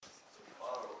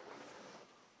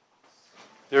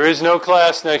There is no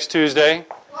class next Tuesday.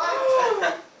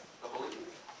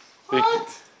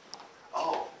 What?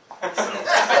 Oh.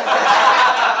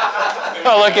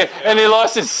 Oh, look at, and he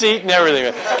lost his seat and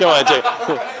everything. Come on, Jake. The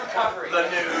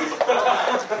noob.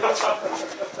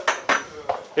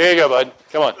 Here you go, bud.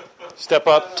 Come on. Step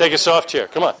up. Take a soft chair.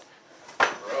 Come on.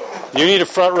 You need a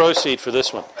front row seat for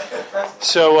this one.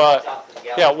 So,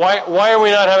 yeah, why are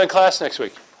we not having class next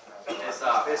week?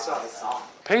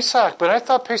 Pesach, but I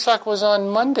thought Pesach was on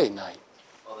Monday night.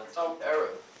 Well, that's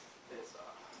Erev.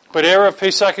 But Erev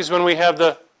Pesach is when we have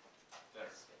the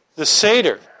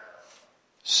Seder.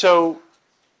 So,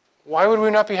 why would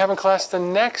we not be having class the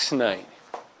next night?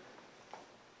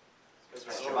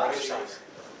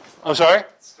 I'm sorry?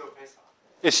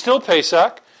 It's still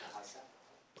Pesach.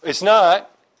 It's not,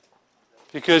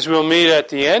 because we'll meet at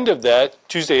the end of that.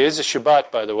 Tuesday is a Shabbat,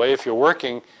 by the way. If you're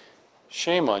working,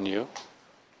 shame on you.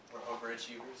 We're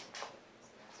overachievers.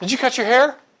 Did you cut your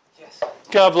hair? Yes.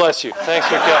 God bless you. Thanks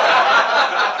for cutting.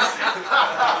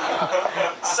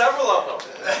 Several of them.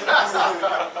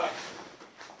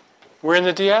 We're in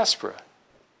the diaspora.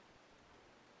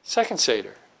 Second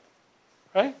Seder.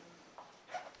 Right?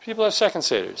 People have second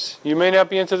Seders. You may not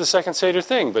be into the second Seder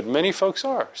thing, but many folks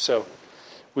are. So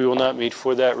we will not meet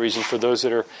for that reason for those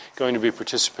that are going to be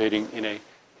participating in a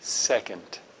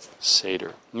second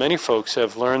Seder. Many folks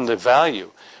have learned the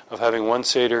value of having one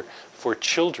Seder for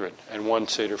children and one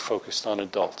Seder focused on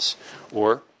adults,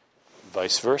 or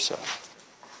vice versa.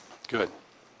 Good.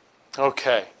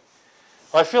 Okay.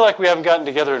 Well, I feel like we haven't gotten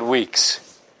together in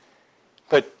weeks.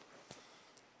 But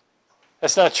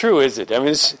that's not true, is it? I mean,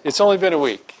 it's only been a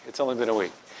week. It's only been a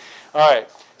week. All right.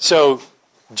 So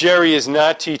Jerry is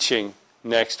not teaching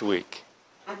next week.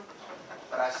 But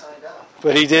I signed up.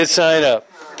 But he did sign up.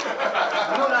 You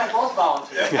and I both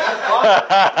volunteered.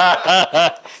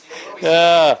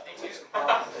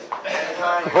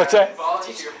 What's that?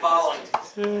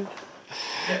 Volunteer.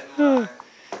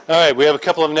 All right, we have a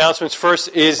couple of announcements. First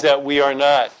is that we are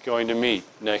not going to meet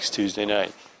next Tuesday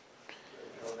night.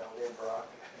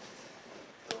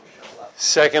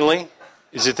 Secondly,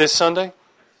 is it this Sunday?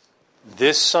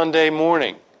 This Sunday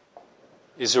morning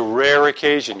is a rare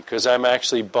occasion because I'm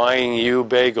actually buying you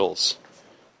bagels.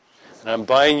 And I'm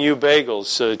buying you bagels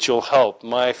so that you'll help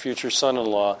my future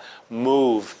son-in-law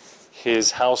move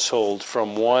his household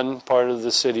from one part of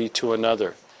the city to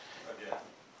another.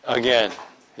 Again.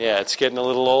 Yeah, it's getting a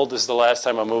little old. This is the last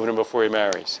time I'm moving him before he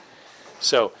marries.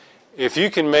 So, if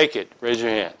you can make it, raise your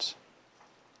hands.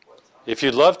 If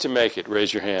you'd love to make it,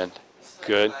 raise your hand.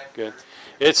 Good, good.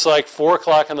 It's like 4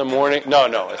 o'clock in the morning. No,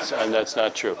 that's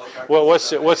not true. Well, what's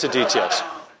the details?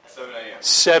 7 a.m.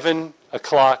 7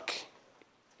 o'clock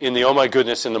in the, oh my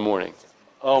goodness, in the morning.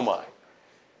 Oh my.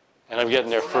 And I'm getting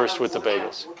there first with the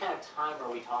bagels. What kind of time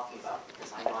are we talking about?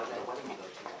 Because I know I've got a wedding to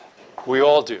go to. We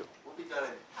all do. We'll be done in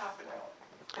half an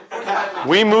hour.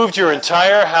 We moved your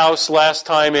entire house last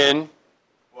time in.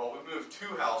 Well, we moved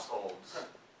 2 households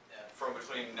from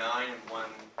between 9 and 1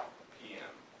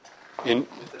 p.m.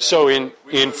 So in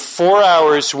 4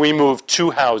 hours, we moved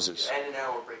 2 houses. And an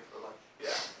hour break for lunch. Yeah.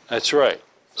 That's right.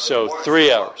 So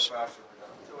 3 hours.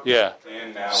 Yeah.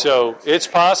 And now So it's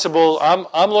possible.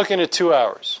 I'm looking at 2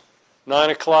 hours. 9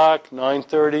 o'clock,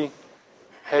 9:30.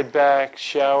 Head back,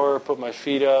 shower, put my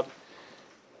feet up.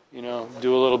 You know,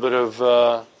 do a little bit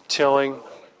of tilling,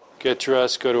 get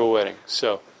dressed, go to a wedding.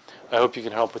 So I hope you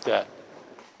can help with that.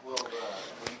 Will we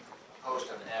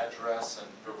post an address and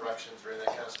directions or any of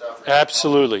that kind of stuff?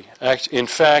 Absolutely. In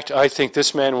fact, I think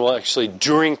this man will actually,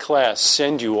 during class,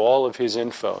 send you all of his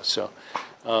info. So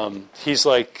he's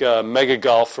like Mega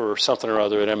Golfer or something or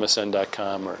other at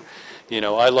MSN.com, or, you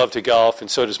know, I love to golf,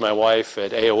 and so does my wife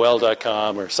at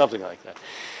AOL.com or something like that.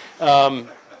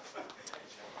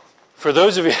 For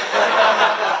those of you...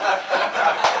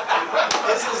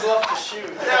 This is left to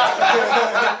shoot.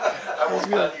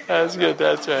 That's good,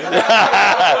 that's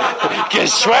right.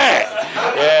 Guess what?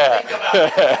 Yeah.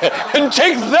 And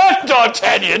take that,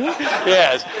 D'Artagnan!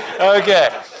 Yes. Okay.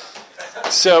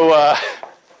 So,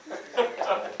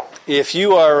 if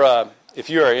you are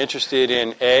interested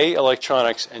in A,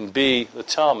 electronics, and B, the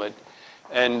Talmud,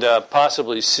 and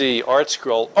possibly C, Art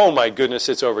Scroll, oh my goodness,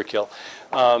 it's overkill.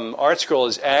 Art Scroll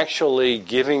is actually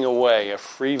giving away a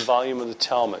free volume of the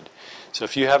Talmud. So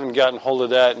if you haven't gotten hold of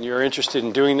that and you're interested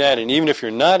in doing that, and even if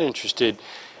you're not interested,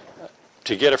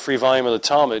 to get a free volume of the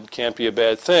Talmud can't be a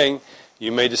bad thing.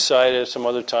 You may decide at some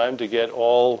other time to get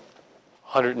all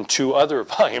 102 other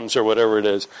volumes or whatever it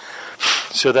is.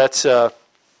 So that's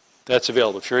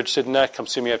available. If you're interested in that, come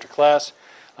see me after class.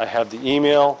 I have the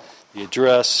email, the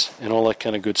address, and all that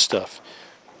kind of good stuff.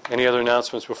 Any other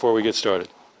announcements before we get started?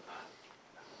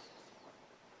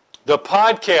 The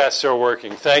podcasts are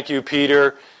working. Thank you,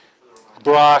 Peter,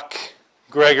 Brock,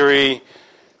 Gregory.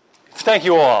 Thank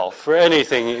you all for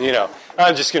anything,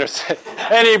 I'm just going to say,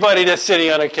 anybody that's sitting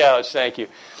on a couch, thank you.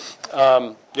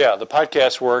 The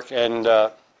podcasts work, and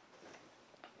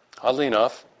oddly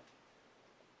enough,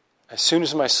 as soon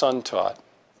as my son taught,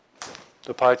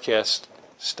 the podcast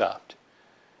stopped.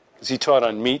 Because he taught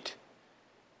on meat,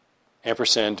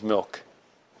 ampersand milk.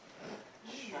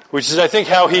 Which is, I think,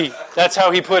 that's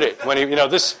how he put it. When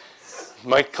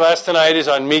my class tonight is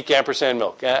on meat, ampersand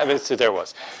milk. There was.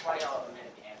 That's why y'all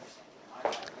omitted the ampersand in my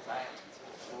Bible, because I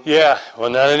haven't. Yeah, well,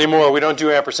 not anymore. We don't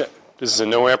do ampersand. This is a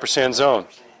no ampersand zone.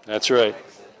 That's right.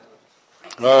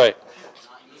 All right.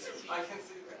 I can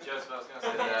see that. Joseph, I was going to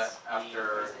say that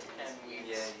after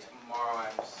tomorrow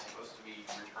I'm supposed to be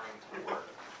returning to work.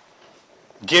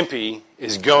 Gimpy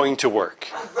is going to work.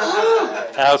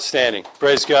 Outstanding.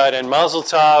 Praise God. And Mazel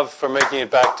Tov for making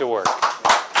it back to work.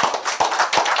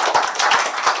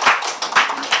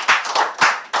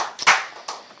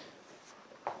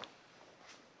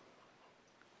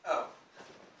 Oh.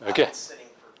 Okay. I've been sitting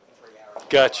for 3 hours.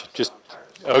 Gotcha.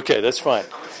 Okay, that's fine.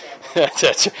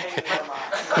 That's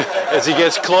as he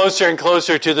gets closer and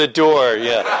closer to the door,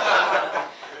 yeah.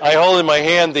 I hold in my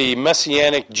hand the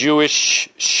Messianic Jewish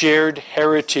Shared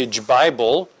Heritage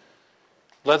Bible,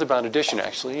 leather-bound edition,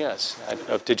 actually. Yes.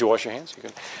 Did you wash your hands? You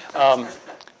good.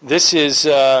 This is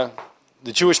the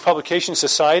Jewish Publication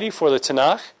Society for the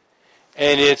Tanakh,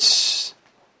 and it's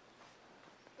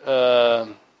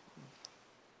TLV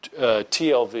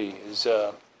is.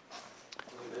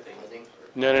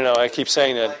 No. I keep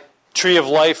saying that. Tree of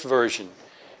Life version,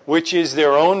 which is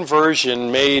their own version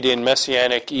made in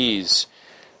Messianic ease.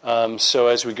 So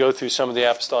as we go through some of the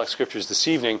apostolic scriptures this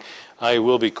evening, I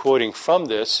will be quoting from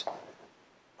this.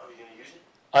 Are you going to use it?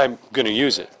 I'm going to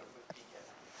use it.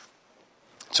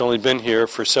 It's only been here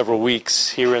for several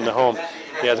weeks here in the home.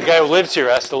 Yeah, the guy who lives here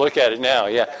has to look at it now.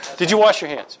 Yeah. Did you wash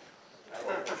your hands?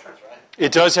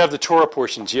 It does have the Torah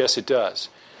portions. Yes, it does.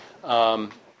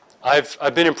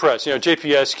 I've been impressed.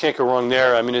 JPS, can't go wrong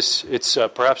there. I mean, it's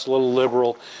perhaps a little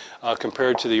liberal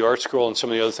compared to the Art Scroll and some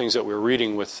of the other things that we're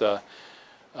reading with the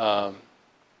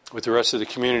rest of the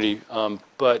community.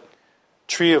 But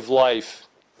Tree of Life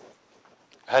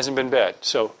hasn't been bad.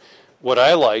 So what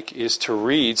I like is to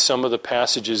read some of the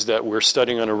passages that we're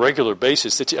studying on a regular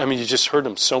basis. You just heard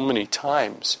them so many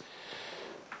times.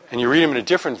 And you read them in a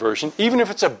different version. Even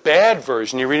if it's a bad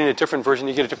version, you read in a different version,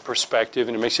 you get a different perspective,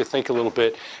 and it makes you think a little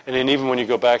bit. And then even when you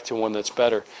go back to one that's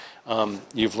better,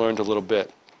 you've learned a little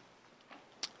bit.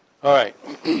 All right.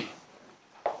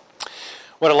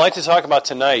 What I'd like to talk about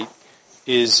tonight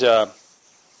is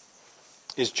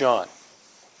John.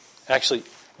 Actually,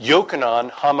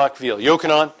 Yochanan HaMakvil.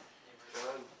 Yochanan?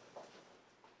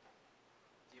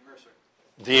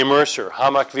 The immerser.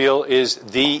 HaMakvil is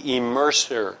the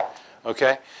immerser.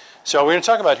 Okay? So we're going to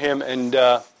talk about him, and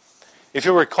if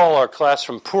you recall our class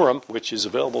from Purim, which is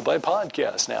available by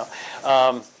podcast now,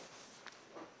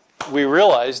 we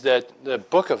realized that the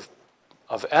book of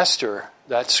Esther,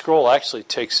 that scroll actually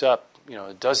takes up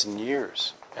a dozen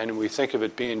years, and we think of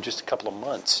it being just a couple of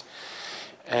months.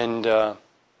 And I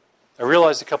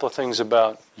realized a couple of things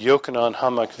about Yochanan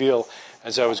HaMakvil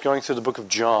as I was going through the book of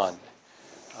John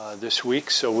this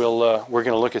week, so we're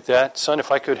going to look at that. Son,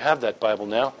 if I could have that Bible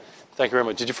now. Thank you very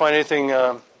much. Did you find anything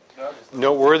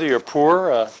noteworthy or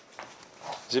poor?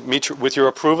 Does it meet with your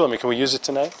approval? Can we use it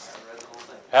tonight?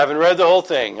 Haven't read the whole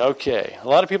thing. Okay. A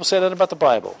lot of people say that about the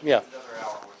Bible. Yeah.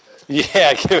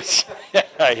 Yeah,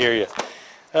 I hear you.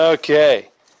 Okay.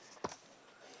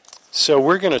 So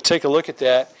we're going to take a look at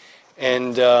that.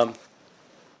 And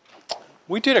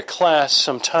we did a class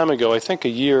some time ago, I think a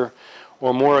year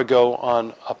or more ago,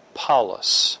 on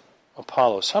Apollos.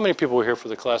 How many people were here for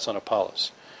the class on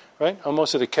Apollos? Right?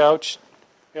 Almost at the couch.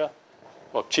 Yeah.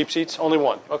 Well, cheap seats? Only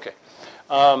one. Okay.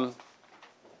 So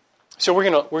we're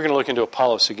gonna look into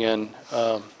Apollos again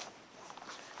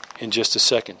in just a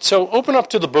second. So open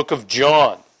up to the book of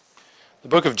John. The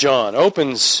book of John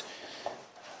opens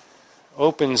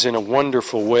in a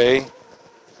wonderful way.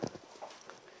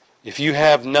 If you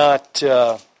have not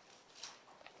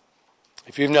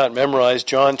memorized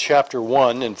John chapter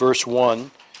 1 and verse 1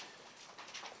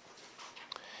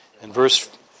 and verse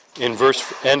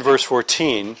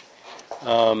 14,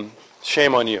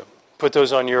 shame on you. Put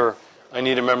those on your, I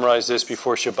need to memorize this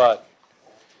before Shabbat.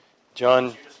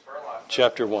 John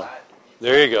chapter 1.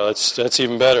 There you go. That's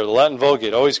even better. The Latin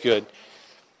Vulgate, always good.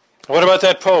 What about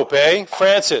that Pope, eh?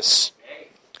 Francis.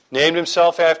 Named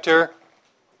himself after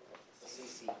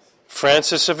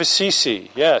Francis of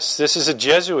Assisi. Yes, this is a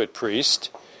Jesuit priest.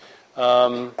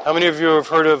 How many of you have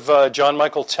heard of John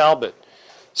Michael Talbot,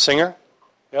 singer?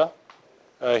 Yeah,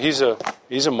 he's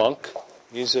a monk.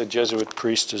 He's a Jesuit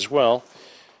priest as well.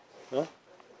 Huh?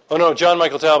 Oh no, John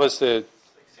Michael Talbot's the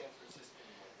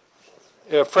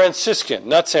Franciscan,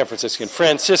 not San Franciscan,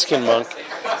 Franciscan monk.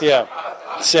 Yeah,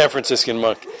 San Franciscan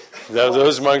monk.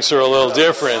 Those monks are a little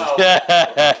different.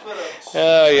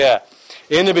 Oh yeah.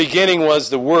 In the beginning was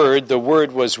the Word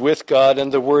was with God,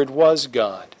 and the Word was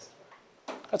God.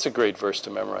 That's a great verse to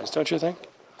memorize, don't you think?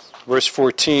 Verse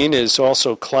 14 is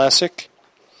also classic.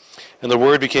 And the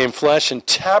Word became flesh and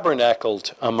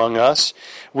tabernacled among us.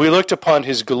 We looked upon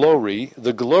His glory,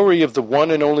 the glory of the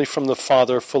one and only from the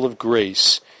Father, full of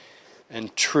grace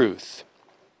and truth.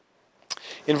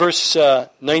 In verse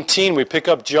 19, we pick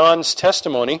up John's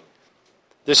testimony.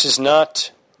 This is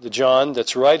not the John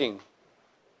that's writing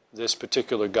this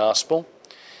particular gospel.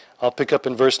 I'll pick up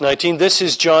in verse 19. This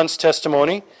is John's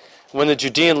testimony when the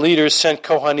Judean leaders sent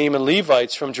Kohanim and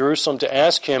Levites from Jerusalem to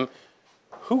ask him,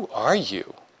 "Who are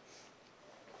you?"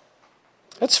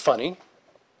 That's funny.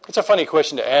 That's a funny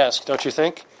question to ask, don't you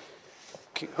think?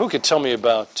 Who could tell me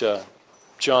about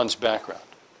John's background?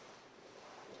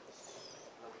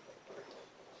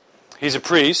 He's a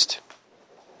priest,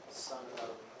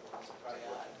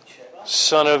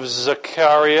 son of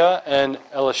Zechariah and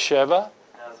Elisheva.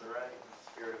 Nazarite,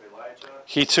 spirit of Elijah.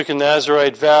 He took a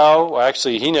Nazarite vow. Well,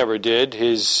 actually, he never did.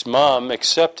 His mom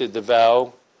accepted the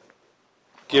vow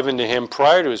given to him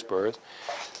prior to his birth.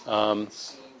 Seemed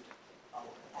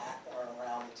at or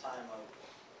around the time of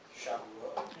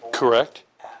Shavuot. Or Correct.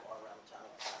 At or around the time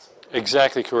of Passover.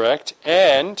 Exactly correct.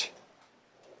 And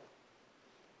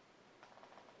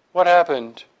what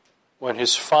happened when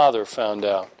his father found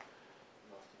out?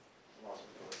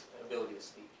 Ability to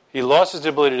speak. He lost his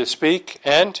ability to speak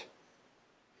and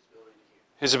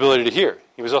his ability to hear.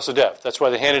 He was also deaf. That's why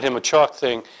they handed him a chalk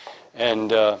thing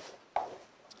and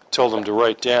told him to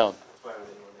write down.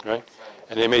 Right?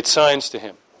 And they made signs to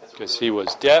him because he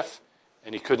was deaf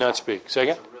and he could not speak. Say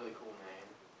again? It's a really cool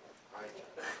name.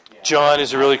 Right? John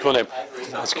is a really cool name.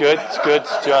 That's good. It's good.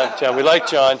 John. We like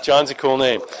John. John's a cool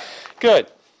name. Good.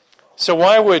 So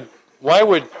why would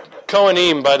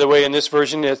Kohanim, by the way, in this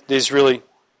version, is really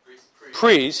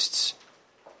priests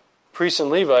and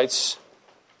Levites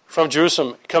from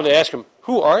Jerusalem come to ask him,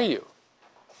 "Who are you?"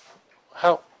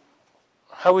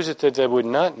 How is it that they would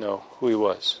not know who he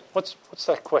was? What's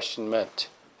that question meant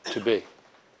to be?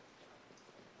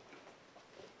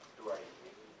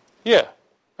 Yeah.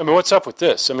 I mean, what's up with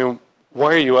this? I mean,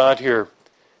 why are you out here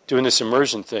doing this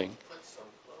immersion thing?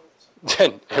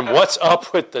 And what's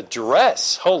up with the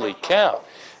dress? Holy cow.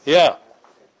 Yeah.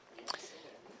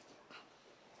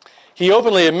 He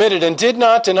openly admitted and did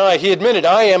not deny. He admitted,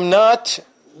 "I am not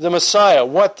the Messiah.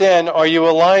 What then? Are you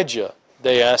Elijah?"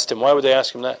 They asked him. Why would they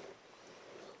ask him that?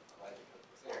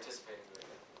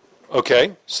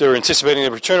 Okay, so they're anticipating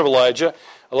the return of Elijah.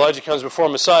 Elijah comes before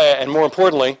Messiah, and more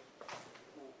importantly...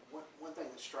 One thing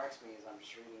that strikes me as I'm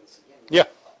just reading this again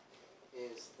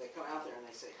is they come out there and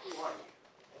they say, "Who are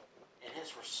you?" And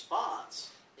his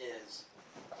response is,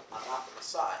 "I'm not the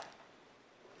Messiah."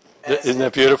 Isn't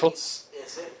that beautiful? As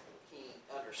if he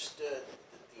understood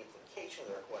the implication of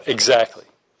their question. Exactly.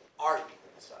 Are you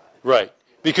the Messiah? Right.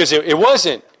 Because it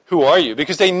wasn't, "Who are you?"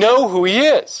 Because they know who he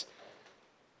is.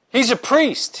 He's a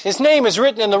priest. His name is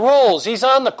written in the rolls. He's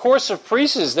on the course of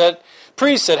priests that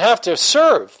have to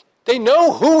serve. They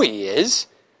know who he is.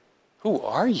 Who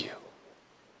are you?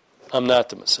 I'm not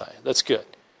the Messiah. That's good.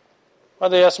 Why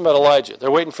did they ask him about Elijah?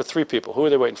 They're waiting for three people. Who are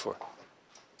they waiting for?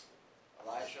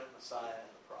 Elijah, Messiah, and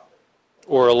the prophet.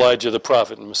 Or Elijah, the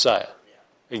prophet, and Messiah.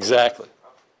 Yeah. Exactly.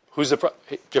 Who's the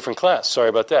prophet? Different class. Sorry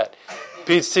about that.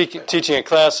 Pete's teaching a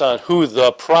class on who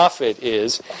the prophet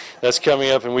is. That's coming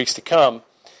up in weeks to come.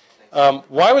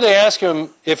 Why would they ask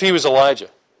him if he was Elijah?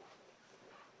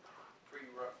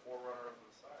 Forerunner of the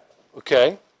Messiah.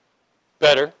 Okay.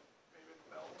 Better.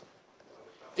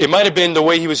 It might have been the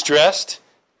way he was dressed.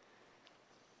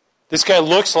 This guy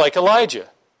looks like Elijah.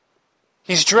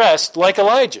 He's dressed like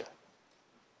Elijah.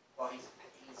 Well, he's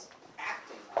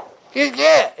acting like it.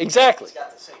 Yeah, exactly. He's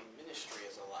got the same ministry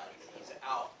as Elijah. He's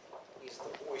out. He's the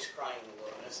voice crying in the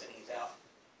wilderness, and he's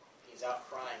out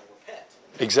crying, "Repent."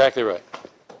 Exactly right.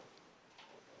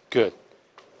 Good.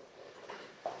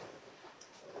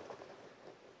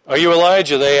 "Are you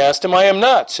Elijah?" they asked him. "I am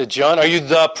not," said John. "Are you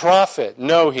the prophet?"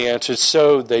 "No," he answered.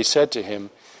 So they said to him,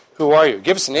 "Who are you?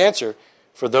 Give us an answer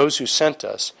for those who sent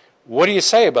us. What do you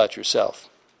say about yourself?"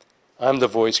 "I'm the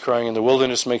voice crying in the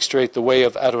wilderness, make straight the way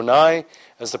of Adonai,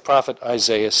 as the prophet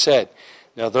Isaiah said."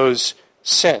 Now those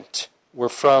sent were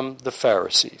from the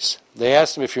Pharisees. They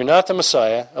asked him, "If you're not the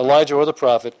Messiah, Elijah, or the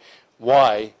prophet,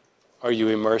 Why are you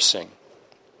immersing?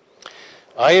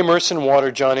 I immerse in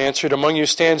water, John answered. Among you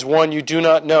stands one you do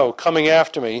not know, coming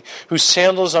after me, whose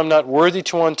sandals I'm not worthy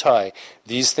to untie.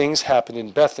 These things happened in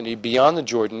Bethany, beyond the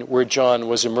Jordan, where John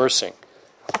was immersing.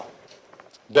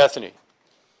 Bethany.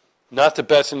 Not the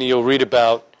Bethany you'll read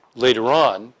about later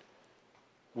on,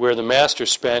 where the Master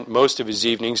spent most of his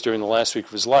evenings during the last week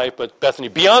of his life, but Bethany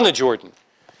beyond the Jordan.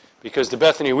 Because the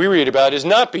Bethany we read about is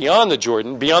not beyond the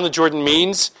Jordan. Beyond the Jordan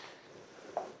means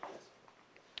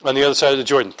on the other side of the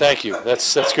Jordan. Thank you.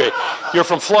 That's great. You're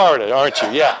from Florida, aren't you?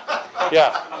 Yeah.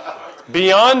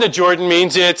 Beyond the Jordan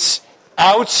means it's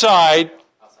outside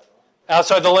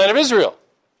the land of Israel.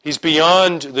 He's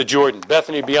beyond the Jordan.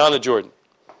 Bethany beyond the Jordan.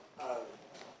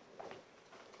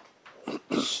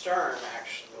 Stern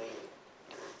actually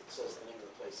says the name of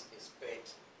the place is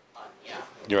Beit Anya,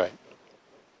 You're right.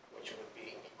 which would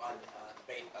be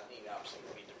Beit Ani. Obviously,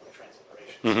 would be different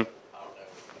transliterations. Mhm. But I don't know.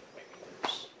 Maybe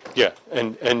there's. Yeah,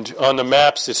 and on the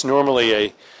maps, it's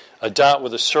normally a dot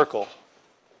with a circle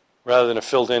rather than a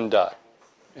filled-in dot.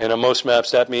 And on most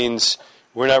maps, that means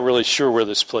we're not really sure where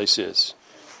this place is.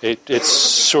 It's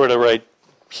sort of right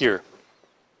here,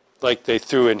 like they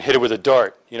threw and hit it with a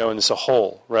dart, and it's a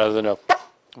hole rather than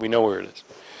we know where it is.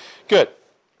 Good.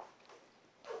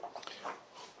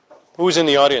 Who's in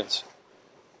the audience?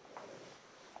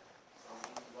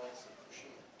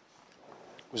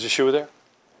 Was Yeshua there?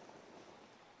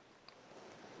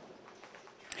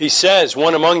 He says,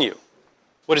 one among you.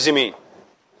 What does he mean?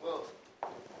 Well,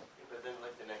 but then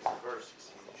like the next verse, you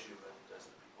see Yeshua does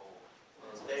the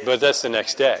behold. But that's the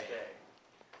next day.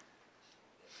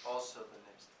 Also the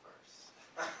next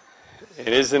verse.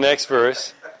 It is the next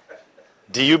verse.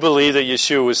 Do you believe that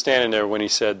Yeshua was standing there when he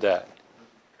said that?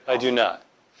 I do not.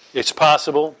 It's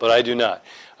possible, but I do not.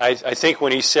 I think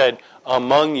when he said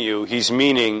among you, he's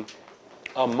meaning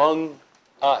among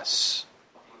us.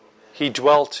 He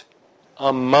dwelt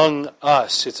among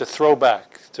us. It's a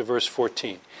throwback to verse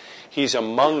 14. He's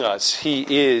among us. He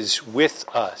is with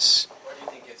us. Why do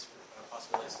you think it's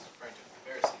possible it's referring to the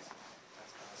Pharisees?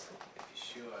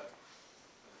 If Yeshua was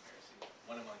a Pharisee,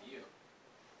 one among you.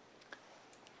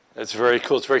 That's very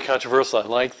cool. It's very controversial. I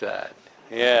like that.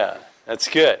 Yeah, that's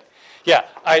good. Yeah,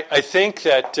 I think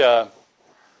that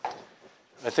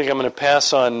I think I'm going to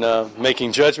pass on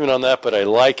making judgment on that, but I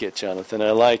like it, Jonathan.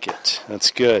 I like it.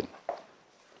 That's good.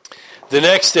 The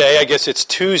next day, I guess it's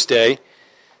Tuesday,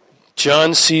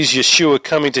 John sees Yeshua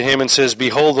coming to him and says,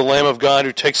 "Behold, the Lamb of God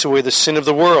who takes away the sin of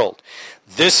the world.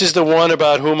 This is the one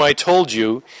about whom I told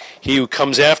you. He who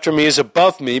comes after me is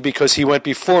above me because he went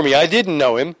before me. I didn't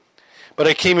know him, but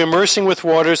I came immersing with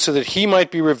water so that he might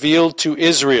be revealed to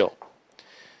Israel."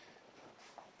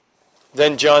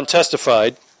 Then John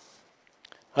testified,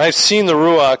 "I've seen the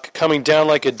Ruach coming down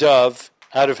like a dove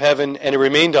out of heaven, and it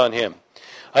remained on him.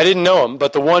 I didn't know him,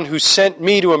 but the one who sent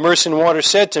me to immerse in water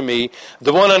said to me,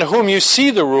 'The one on whom you see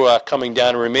the Ruach coming down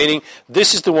and remaining,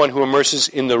 this is the one who immerses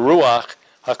in the Ruach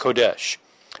HaKodesh.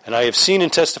 And I have seen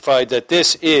and testified that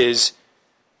this is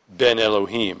Ben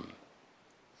Elohim.'"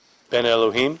 Ben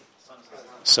Elohim?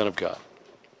 Son of God.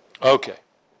 Okay.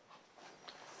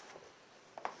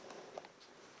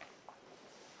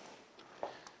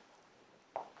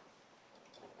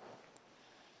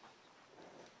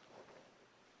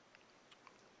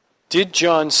 Did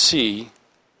John see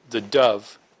the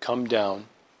dove come down,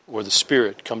 or the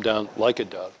Spirit come down like a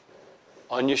dove,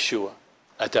 on Yeshua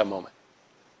at that moment?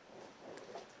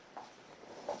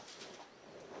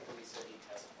 He said he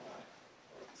testified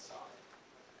he saw it.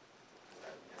 Does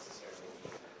that necessarily mean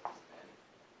that it was Ben?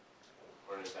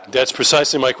 Or does that That's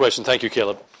precisely my question. Thank you,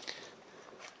 Caleb.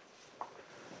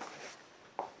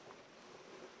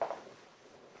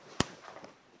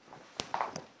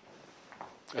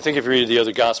 I think if you read the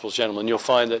other Gospels, gentlemen, you'll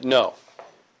find that no.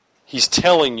 He's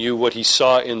telling you what he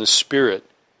saw in the Spirit.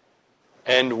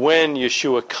 And when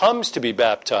Yeshua comes to be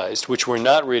baptized, which we're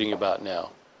not reading about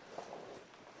now,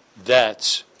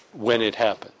 that's when it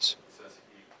happens. It says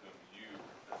he whom you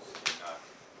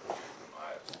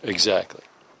not Exactly.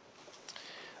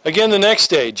 Again, the next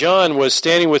day, John was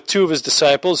standing with two of his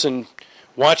disciples and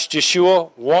watched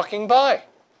Yeshua walking by.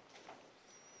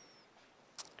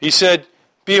 He said,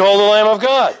 "Behold the Lamb of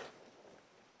God."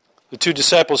 The two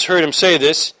disciples heard him say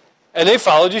this, and they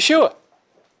followed Yeshua.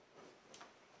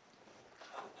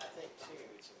 I think, too,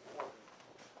 it's important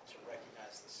to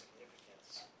recognize the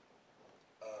significance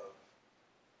of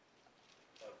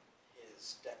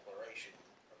his declaration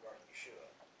regarding Yeshua,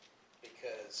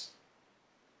 because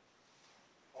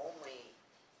only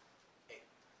a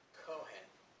Kohen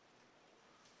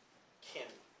can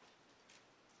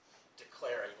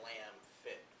declare a lamb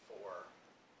fit for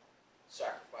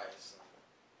sacrifice forgiveness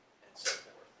and so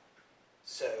forth.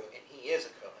 So, and he is a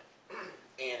Kohen.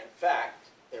 And in fact,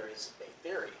 there is a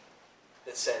theory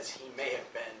that says he may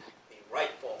have been the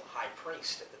rightful high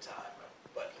priest at the time,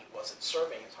 but he wasn't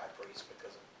serving as high priest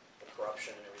because of the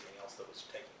corruption and everything else that was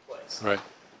taking place. Right.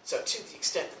 So to the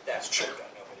extent that that's true, I don't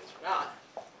know if it is or not,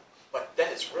 but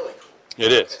then it's really cool.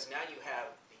 It is. Because now you have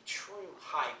the true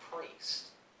high priest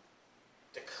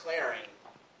declaring,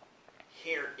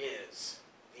 here is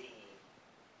the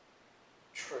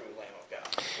true Lamb of God.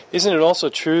 Isn't it also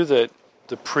true that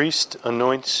the priest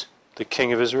anoints the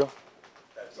king of Israel?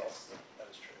 That is also, that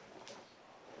is true.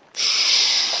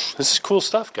 This is cool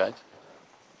stuff, guys.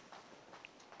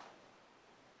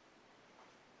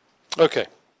 Okay.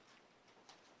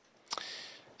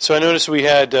 So I noticed we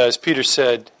had, as Peter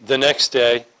said, the next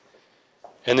day,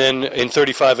 and then in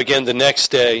 35 again, the next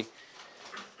day,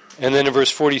 and then in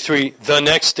verse 43, the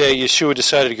next day, Yeshua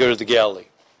decided to go to the Galilee.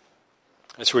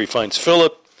 That's where he finds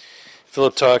Philip.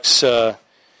 Philip talks to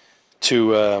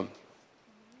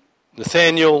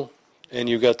Nathaniel, and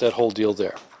you got that whole deal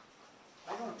there.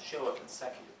 I don't show a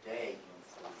consecutive day in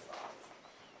 45,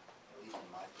 at least in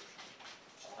my version,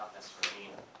 which is not necessarily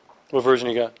mean. What version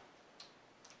you got?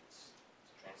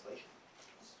 Translation.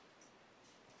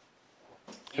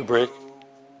 Hebraic. Hebraic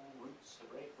roots, a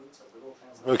literal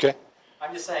translation. Okay.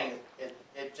 I'm just saying it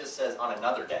just says on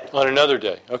another day. On another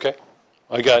day. Okay.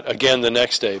 I got, again, the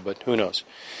next day, but who knows.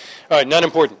 All right, not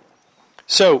important.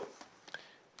 So,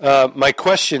 my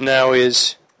question now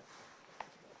is,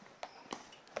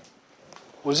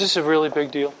 was this a really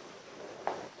big deal?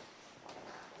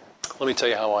 Let me tell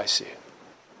you how I see it.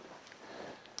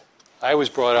 I was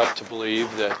brought up to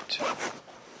believe that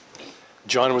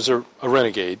John was a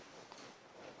renegade,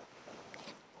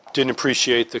 didn't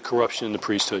appreciate the corruption in the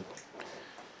priesthood,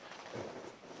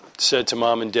 said to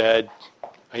mom and dad,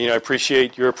 I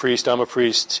appreciate you're a priest, I'm a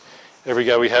priest, every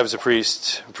guy we have is a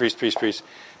priest,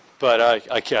 but I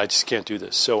just can't do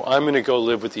this. So I'm going to go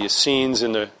live with the Essenes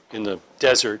in the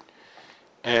desert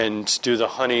and do the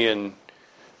honey and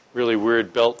really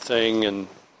weird belt thing and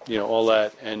all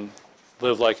that, and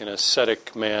live like an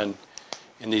ascetic man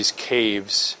in these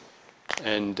caves.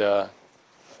 And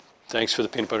thanks for the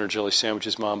peanut butter and jelly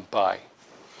sandwiches, Mom. Bye.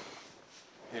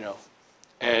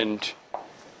 And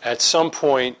at some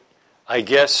point, I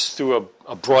guess through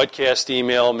a broadcast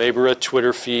email, maybe a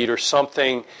Twitter feed or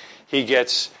something, he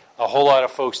gets a whole lot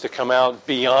of folks to come out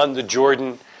beyond the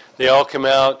Jordan. They all come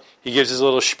out. He gives his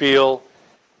little spiel.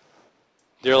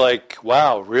 They're like,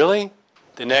 wow, really?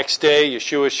 The next day,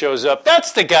 Yeshua shows up.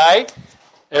 That's the guy.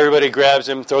 Everybody grabs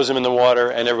him, throws him in the water,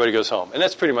 and everybody goes home. And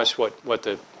that's pretty much what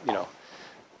the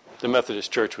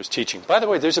Methodist Church was teaching. By the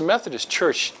way, there's a Methodist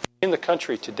church in the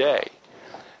country today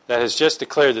that has just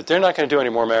declared that they're not going to do any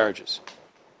more marriages.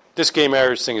 This gay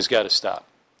marriage thing has got to stop.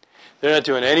 They're not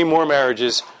doing any more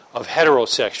marriages of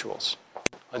heterosexuals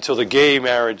until the gay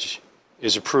marriage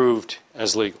is approved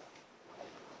as legal.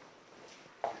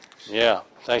 Yeah,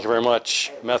 thank you very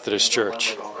much, Methodist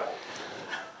Church.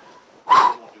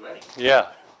 Yeah,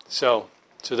 so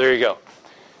there you go.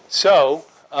 So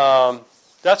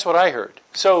that's what I heard.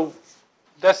 So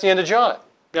that's the end of John.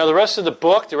 Now the rest of the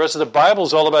book, the rest of the Bible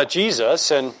is all about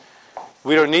Jesus, and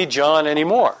we don't need John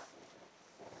anymore.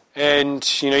 And,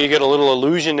 you get a little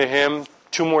allusion to him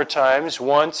 2 more times.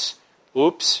 Once,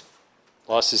 oops,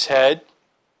 lost his head.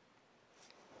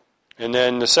 And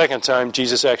then the second time,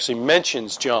 Jesus actually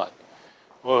mentions John.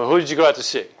 Well, who did you go out to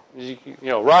see?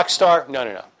 Rock star?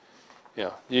 No.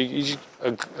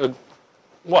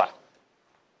 What?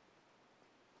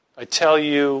 I tell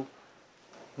you,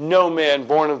 no man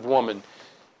born of woman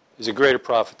is a greater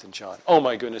prophet than John. Oh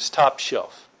my goodness, top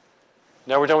shelf.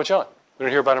 Now we're done with John. We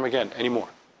don't hear about him again anymore.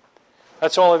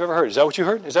 That's all I've ever heard. Is that what you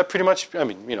heard? Is that pretty much,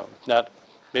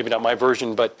 maybe not my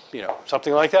version, but,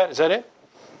 something like that? Is that it?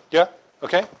 Yeah?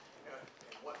 Okay? And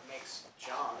what makes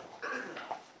John the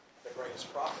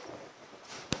greatest prophet?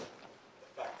 The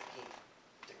fact that he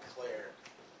declared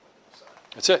the Messiah.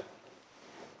 That's it.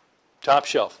 Top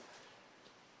shelf.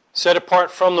 Set apart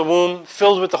from the womb,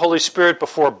 filled with the Holy Spirit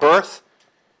before birth,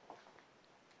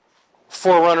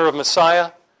 forerunner of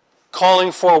Messiah,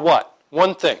 calling for what?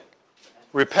 One thing.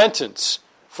 Repentance,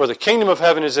 for the kingdom of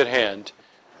heaven is at hand,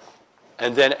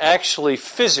 and then actually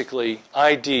physically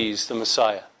IDs the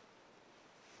Messiah.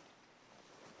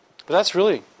 But that's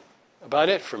really about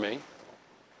it for me.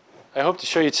 I hope to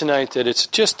show you tonight that it's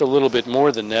just a little bit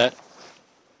more than that.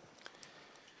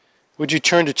 Would you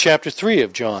turn to chapter 3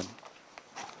 of John?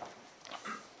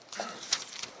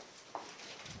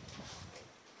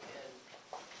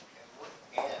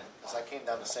 As I came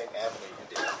down the same avenue you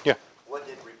did, Yeah. what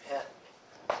did repent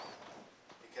mean?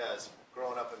 Because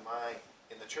growing up in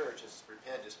in the church is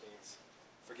repent just means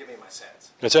forgive me my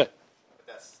sins. That's it. But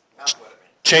that's not what it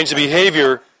means. Change of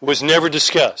behavior was never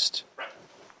discussed. Right.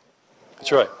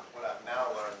 That's right. Or what I've now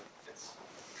learned, it's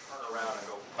turn around and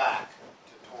go back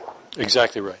to Torah.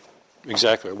 Exactly right.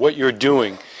 Exactly right. What you're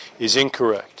doing is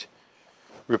incorrect.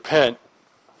 Repent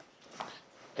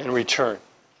and return.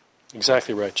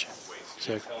 Exactly right, Jim. Wait,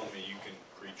 so Exactly. you're telling me you can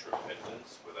preach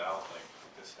repentance without, like,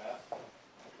 this half?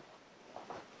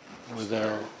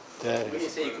 Without that. We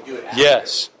didn't say you could do it after.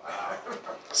 Yes.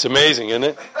 It's amazing, isn't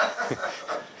it?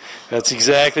 That's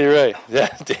exactly right.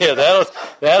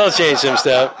 That'll change some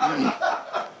stuff.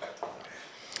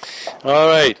 All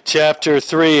right, chapter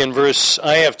 3 and verse,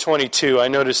 I have 22. I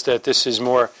noticed that this is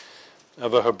more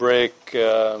of a Hebraic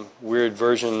weird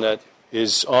version that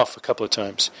is off a couple of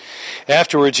times.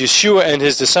 Afterwards, Yeshua and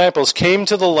his disciples came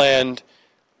to the land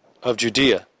of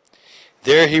Judea.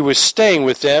 There he was staying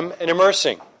with them and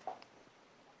immersing.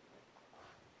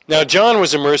 Now John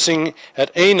was immersing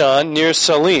at Aenon near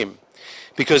Salim,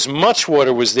 because much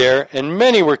water was there, and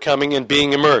many were coming and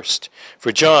being immersed,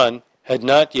 for John had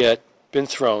not yet been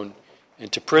thrown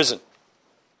into prison.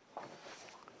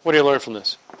 What do you learn from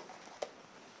this?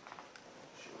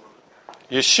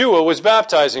 Yeshua was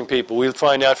baptizing people. We'll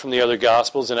find out from the other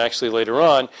Gospels, and actually later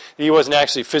on, he wasn't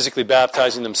actually physically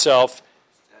baptizing himself.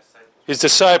 His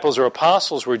disciples or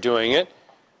apostles were doing it,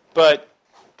 but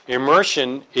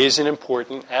immersion is an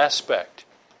important aspect,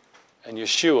 and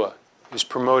Yeshua is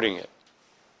promoting it.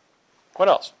 What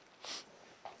else?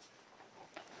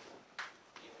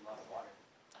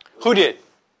 Who did?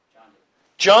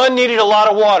 John needed a lot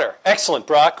of water. Excellent,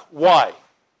 Brock. Why?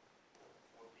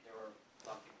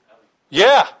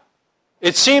 Yeah.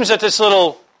 It seems that this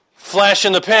little flash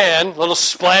in the pan, little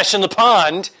splash in the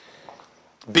pond,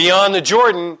 beyond the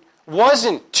Jordan,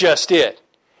 wasn't just it.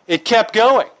 It kept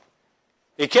going.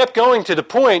 It kept going to the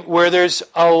point where there's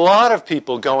a lot of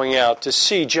people going out to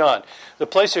see John. The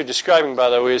place they're describing, by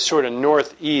the way, is sort of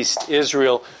northeast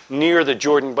Israel, near the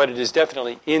Jordan, but it is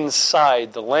definitely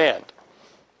inside the land.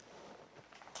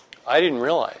 I didn't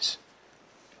realize.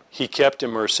 He kept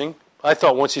immersing. I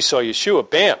thought once he saw Yeshua,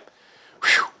 bam,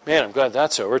 whew, man, I'm glad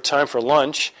that's over. Time for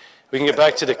lunch. We can get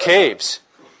back to the caves.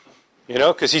 You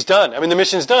know, because he's done. I mean, the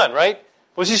mission's done, right?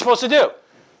 What's he supposed to do?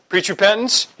 Preach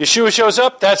repentance? Yeshua shows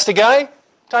up, that's the guy?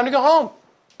 Time to go home.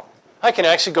 I can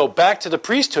actually go back to the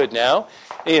priesthood now,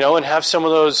 you know, and have some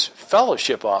of those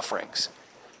fellowship offerings.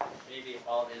 Maybe if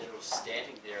all of Israel was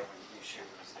standing there when Yeshua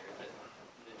was there, but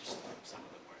just some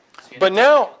of them weren't. So But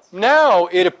now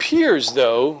it appears,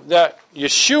 though, that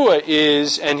Yeshua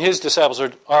is, and his disciples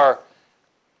are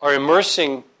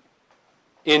immersing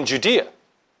in Judea,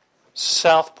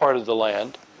 south part of the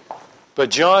land, but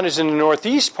John is in the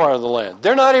northeast part of the land.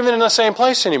 They're not even in the same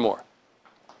place anymore.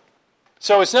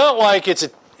 So it's not like it's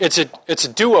a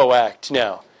duo act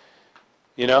now.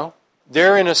 You know?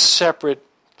 They're in a separate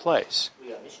place. We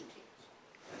got mission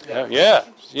teams.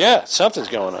 Yeah, something's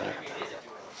going on here.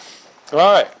 All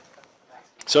right.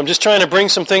 So I'm just trying to bring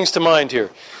some things to mind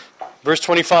here. Verse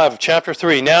 25 of chapter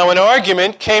 3. Now an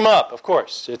argument came up. Of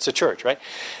course, it's a church, right?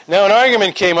 Now an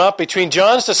argument came up between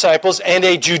John's disciples and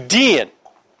a Judean.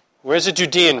 Where's a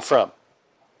Judean from?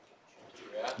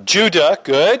 Judah,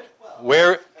 good.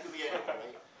 Where? Could be anything,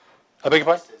 right? I beg your It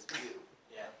pardon? says Jew.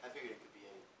 Yeah. I figured it could be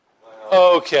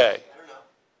anything. Okay. I don't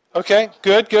know. Okay,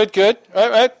 good. All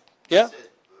right, yeah. It says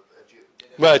a Jew.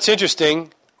 Well, it's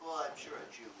interesting. Well, I'm sure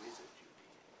a Jew is a Jew.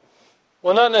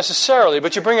 Well, not necessarily,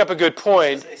 but you bring up a good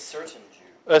point. A certain Jew.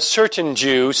 A certain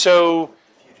Jew, so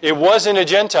it wasn't a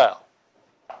Gentile.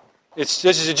 This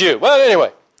is a Jew. Well,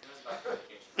 anyway.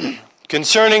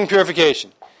 Concerning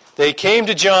purification. They came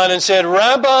to John and said,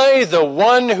 Rabbi, the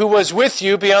one who was with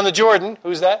you beyond the Jordan,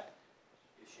 who's that?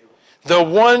 The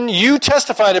one you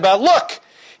testified about. Look,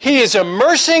 he is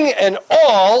immersing and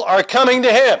all are coming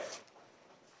to him.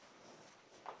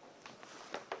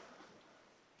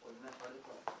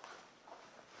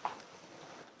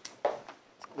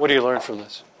 What do you learn from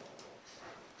this?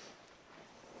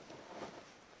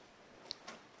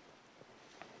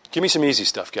 Give me some easy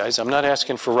stuff, guys. I'm not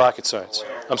asking for rocket science.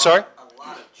 I'm sorry?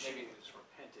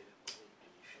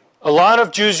 A lot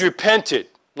of Jews repented.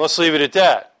 Let's leave it at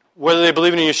that. Whether they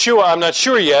believe in Yeshua, I'm not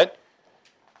sure yet.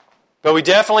 But we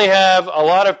definitely have a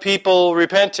lot of people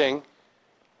repenting.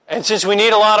 And since we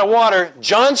need a lot of water,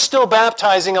 John's still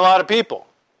baptizing a lot of people.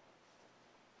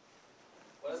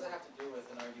 What does that have to do with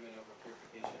an argument over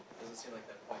purification? It doesn't seem like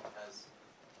that point has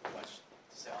much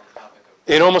to say on the topic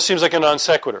of... It almost seems like a non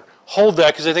sequitur. Hold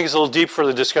that, because I think it's a little deep for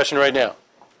the discussion right now.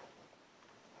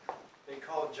 They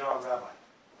called John Rabbi.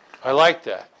 I like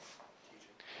that.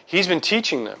 He's been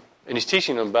teaching them, and he's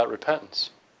teaching them about repentance.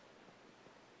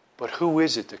 But who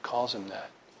is it that calls him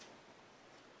that?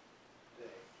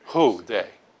 Who? They.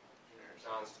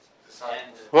 John's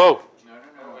disciples. Whoa. No,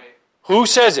 wait. Who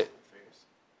says it?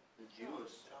 The Jews.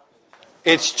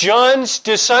 It's John's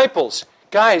disciples.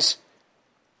 Guys,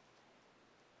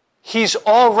 he's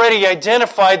already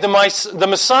identified the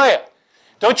Messiah.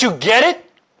 Don't you get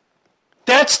it?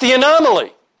 That's the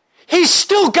anomaly. He's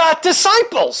still got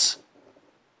disciples.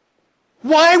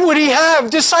 Why would he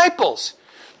have disciples?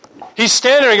 He's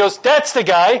standing there, he goes, that's the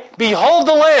guy. Behold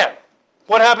the Lamb.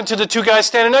 What happened to the two guys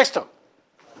standing next to him?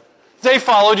 They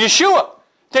followed Yeshua.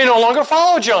 They no longer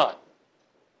follow John.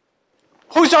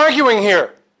 Who's arguing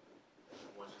here?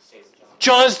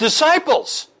 John's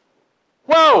disciples.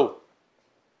 Whoa.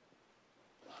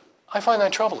 I find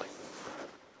that troubling.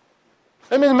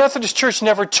 I mean, the Methodist Church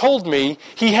never told me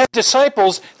he had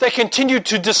disciples that continued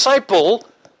to disciple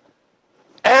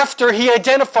after he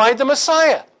identified the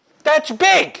Messiah. That's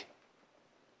big.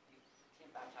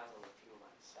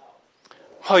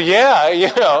 Well,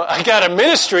 yeah, I got a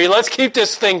ministry. Let's keep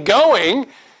this thing going. New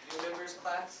members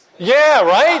class? Yeah,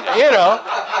 right?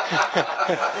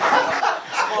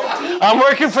 I'm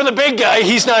working for the big guy.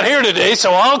 He's not here today,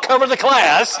 so I'll cover the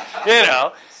class,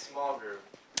 Small group.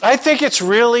 I think it's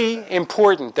really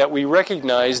important that we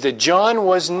recognize that John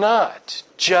was not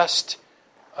just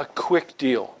a quick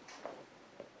deal.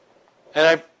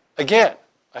 And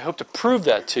I hope to prove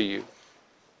that to you.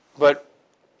 But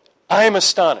I am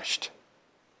astonished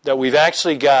that we've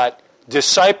actually got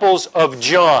disciples of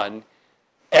John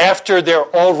after there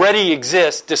already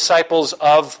exist disciples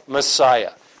of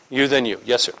Messiah. You then you.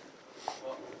 Yes, sir.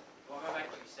 Well, going back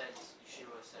to what you said,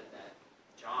 Yeshua said that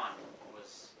John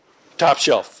was Top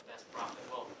shelf. the best prophet.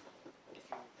 Well, if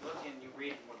you look and you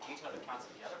read more detailed accounts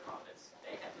of the other prophets,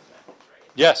 they had disciples,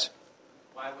 right? Yes.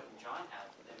 Why wouldn't John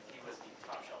have them if he was the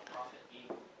top shelf prophet?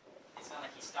 It's not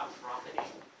like he stopped profiting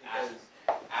after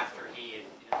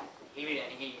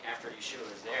after Yeshua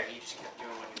was there. He just kept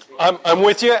doing what he was doing. I'm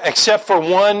with you, except for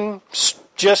one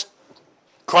just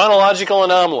chronological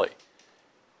anomaly.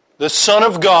 The Son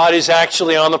of God is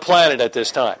actually on the planet at this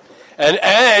time.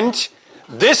 And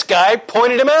this guy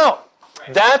pointed him out.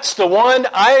 Right. That's the one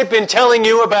I've been telling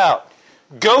you about.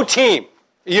 Go team.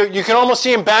 You can almost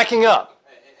see him backing up.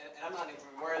 And I'm not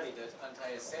even worthy to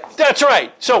untie his sins. That's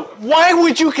right. So why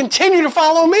would you continue to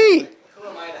follow me? Who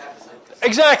am I to have disciples?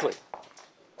 Exactly.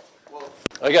 Well,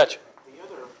 I got you. the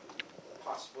other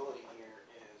possibility here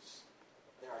is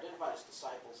they're identified as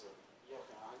disciples of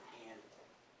Yochanan,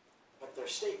 but their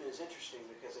statement is interesting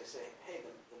because they say, hey,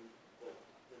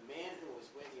 the man who was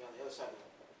with you on the other side of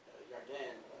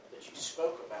Yarden that you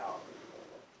spoke about,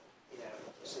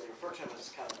 so they refer to him as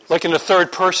kind of this, Like in the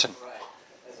third person. right,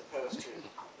 as opposed to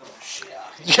the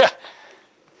Mashiach. Yeah.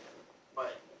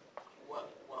 But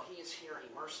while he is here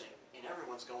immersing, and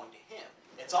everyone's going to him,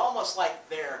 it's almost like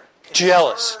they're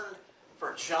Jealous. concerned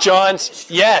for John's,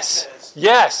 ministry yes, because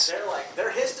yes.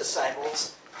 they're his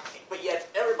disciples, but yet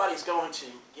everybody's going to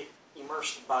get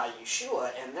immersed by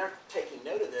Yeshua, and they're taking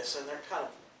note of this, and they're kind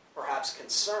of perhaps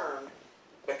concerned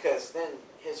because then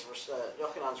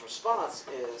Yochanan's response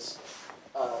is,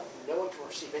 no one can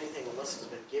receive anything unless it's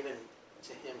been given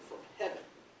to him from heaven,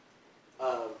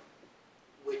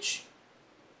 which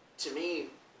to me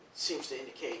seems to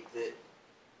indicate that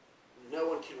no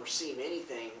one can receive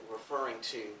anything referring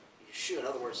to Yeshua. In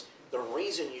other words, the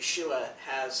reason Yeshua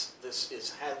has this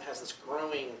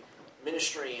growing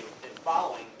ministry and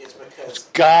following is because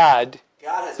God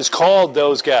God is called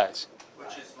those guys.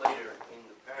 Which is later in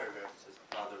the paragraph, it says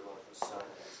the Father, Lord, and the Son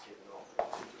has given all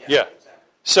things. Yeah. Exactly.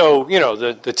 So,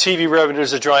 the TV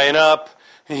revenues are drying up.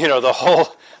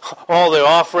 All the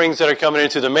offerings that are coming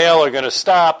into the mail are going to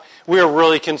stop. We're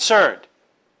really concerned.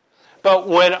 But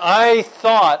when I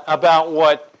thought about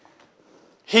what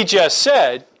he just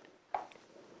said,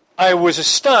 I was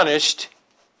astonished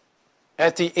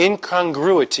at the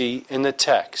incongruity in the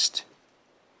text.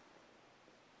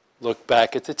 Look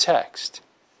back at the text.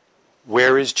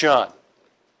 Where is John?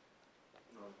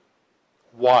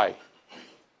 Why?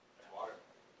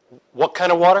 What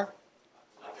kind of water?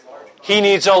 He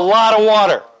needs a lot of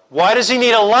water. Why does he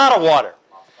need a lot of water?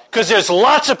 Because there's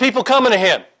lots of people coming to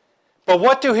him. But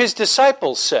what do his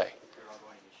disciples say?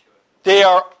 They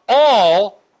are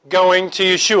all going to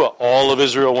Yeshua. All of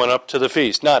Israel went up to the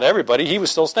feast. Not everybody. He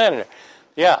was still standing there.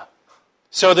 Yeah.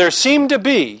 So there seemed to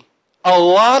be a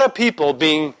lot of people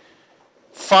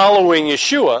following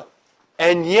Yeshua,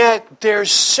 and yet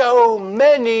there's so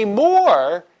many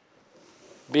more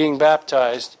being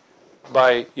baptized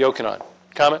by Yochanan.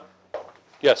 Comment?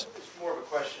 Yes. It's more of a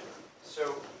question.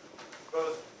 So,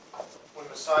 both when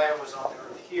Messiah was on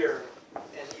earth here,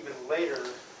 and even later,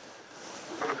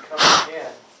 when he comes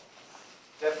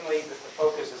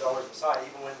Lord Messiah,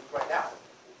 even when right now,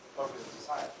 focus is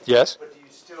Messiah. Yes? But do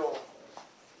you still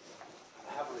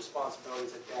have a responsibility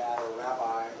as a dad or a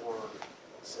rabbi or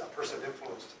a person of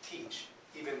influence to teach,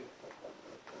 even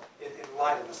in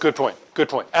light of this? Good point. Good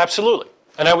point. Absolutely.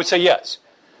 And I would say yes.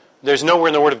 There's nowhere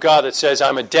in the Word of God that says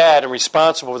I'm a dad and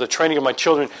responsible for the training of my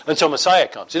children until Messiah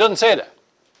comes. It doesn't say that.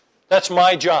 That's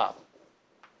my job.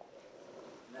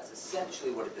 And that's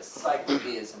essentially what a disciple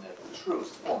is in the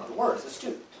truest form of the word, is a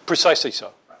student. Precisely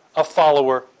so. A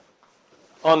follower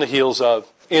on the heels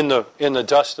of, in the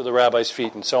dust of the rabbi's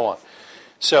feet and so on.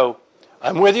 So,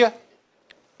 I'm with you,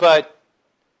 but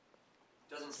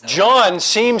John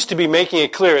seems to be making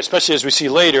it clear, especially as we see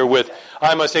later with,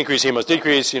 I must increase, he must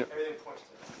decrease. Everything points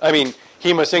to that. I mean,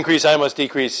 he must increase, I must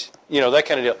decrease, that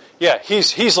kind of deal. Yeah,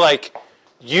 he's like,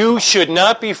 you should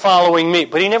not be following me.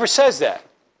 But he never says that.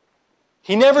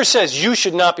 He never says, you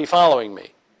should not be following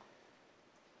me.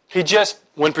 He just,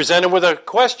 when presented with a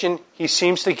question, he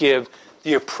seems to give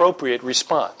the appropriate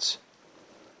response.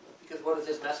 Because what is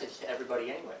his message to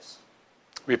everybody anyways?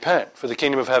 Repent, for the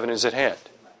kingdom of heaven is at hand.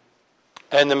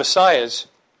 And the Messiah's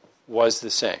was the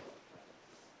same.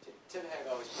 Tim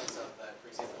Hegg always points out that, for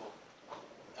example,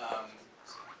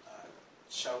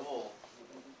 Shaul,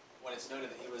 when it's noted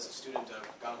that he was a student of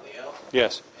Gamaliel,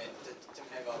 Yes. and Tim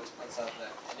Hegg always points out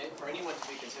that for anyone to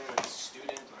be considered a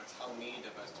student or a Talmud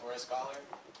of a Torah scholar,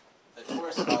 the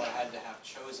Torah scholar had to have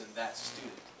chosen that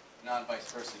student, not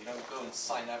vice versa. You don't go and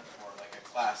sign up for like a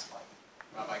class like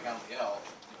Rabbi Gamaliel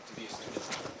to be a student.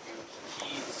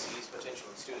 He sees potential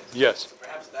in students. Yes. So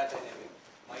perhaps that dynamic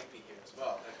might be here as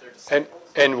well. If they're And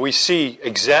disciples. we see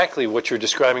exactly what you're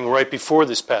describing right before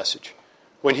this passage,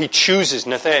 when he chooses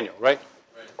Nathanael, right?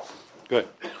 Right. Good.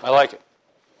 I like it.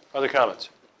 Other comments?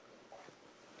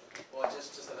 Well,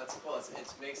 just that's cool.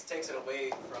 It takes it away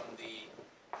from the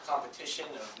competition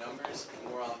of numbers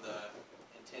and more on the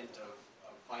intent of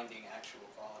finding actual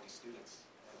quality students.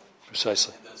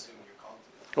 Precisely. And those whom you're called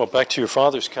to. Well, back to your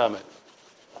father's comment.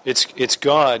 It's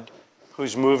God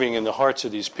who's moving in the hearts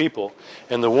of these people,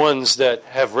 and the ones that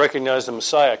have recognized the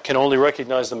Messiah can only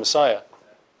recognize the Messiah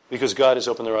because God has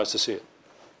opened their eyes to see it.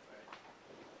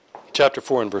 Chapter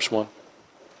 4 and verse 1.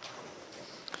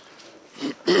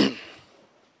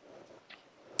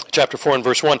 Chapter 4 and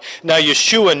verse 1. Now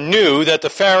Yeshua knew that the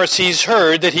Pharisees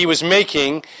heard that he was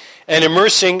making and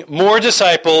immersing more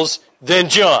disciples than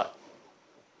John.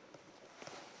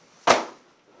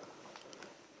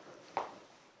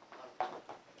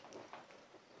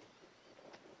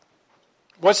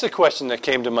 What's the question that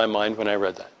came to my mind when I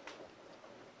read that?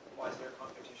 Why is there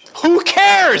competition? Who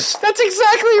cares? That's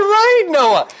exactly right,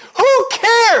 Noah. Who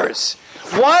cares?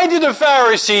 Why do the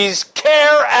Pharisees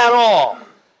care at all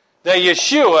that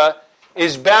Yeshua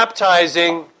is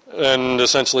baptizing, and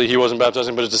essentially he wasn't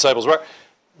baptizing, but his disciples were,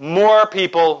 more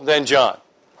people than John?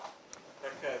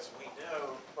 Because we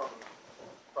know from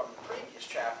the previous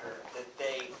chapter that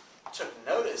they took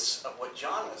notice of what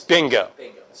John was doing. Bingo.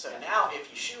 Bingo. So now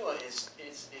if Yeshua is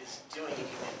doing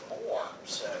even more,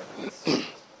 so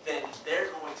then they're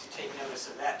going to take notice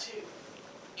of that too.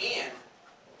 And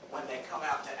when they come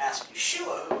out to ask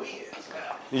Yeshua who he is,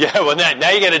 Yeah, well, now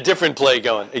you got a different play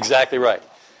going. Exactly right.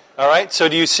 All right, so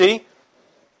do you see?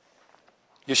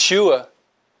 Yeshua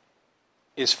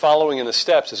is following in the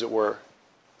steps, as it were,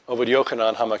 of what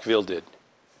Yochanan HaMakvil did.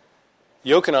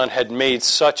 Yochanan had made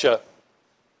such a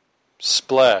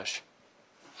splash.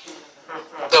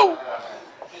 Oh.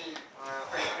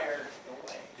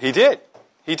 He did.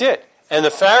 He did. And the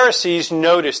Pharisees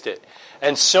noticed it.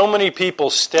 And so many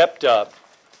people stepped up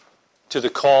to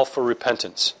the call for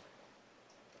repentance.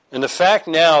 And the fact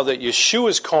now that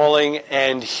Yeshua's calling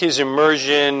and his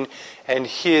immersion and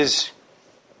his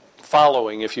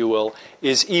following, if you will,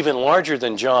 is even larger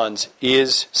than John's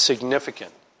is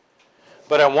significant.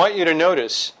 But I want you to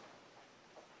notice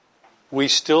we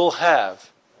still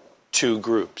have two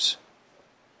groups.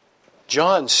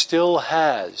 John still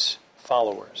has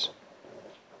followers.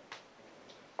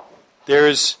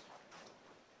 There's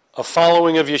a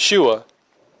following of Yeshua,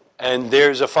 and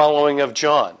there's a following of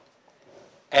John.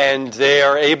 And they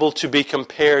are able to be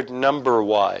compared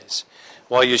number-wise.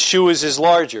 While Yeshua's is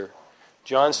larger,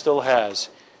 John still has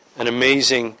an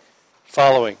amazing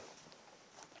following.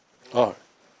 Oh. I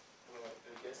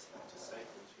guess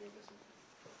disciples here doesn't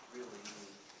really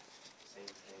mean the same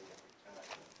thing every time.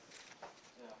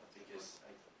 Because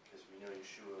we know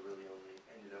Yeshua really only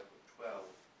ended up with 12,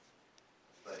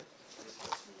 but this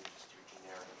must mean just your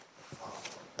generic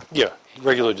follower. Yeah,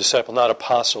 regular disciple, not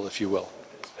apostle, if you will.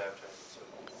 That is baptized and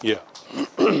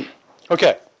so forth. Yeah.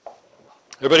 Okay.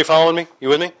 Everybody following me? You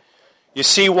with me? You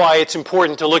see why it's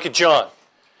important to look at John.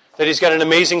 that he's got an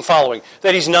amazing following,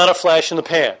 that he's not a flash in the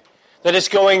pan, that it's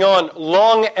going on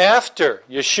long after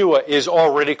Yeshua is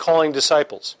already calling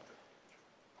disciples.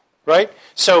 Right?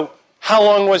 So, how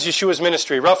long was Yeshua's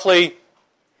ministry? Roughly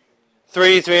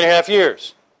 3.5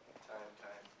 years.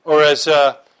 Or as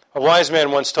a wise man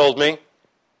once told me,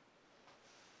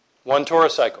 1 Torah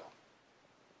cycle.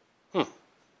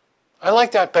 I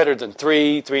like that better than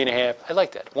 3.5. I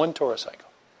like that. 1 Torah cycle.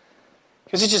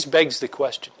 Because it just begs the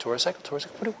question. Torah cycle?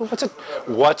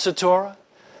 What's a Torah?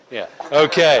 Yeah.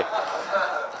 Okay.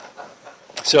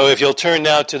 So if you'll turn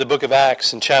now to the book of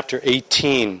Acts in chapter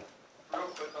 18.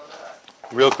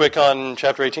 Real quick on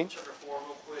chapter 18? Chapter 4, real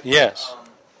quick. Yes.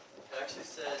 It actually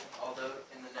said, although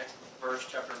in the next verse,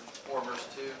 chapter 4, verse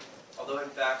 2, although in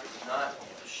fact it was not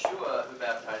Yeshua who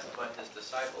baptized, but his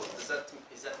disciples.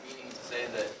 Is that meaning to say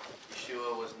that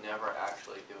Yeshua was never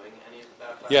actually doing any of the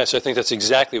baptizing? Yes, I think that's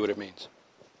exactly what it means.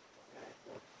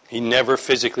 He never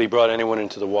physically brought anyone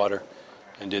into the water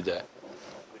and did that.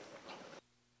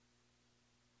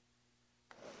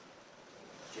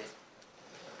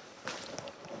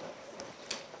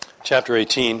 Chapter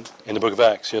 18 in the book of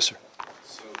Acts. Yes, sir.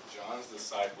 So John's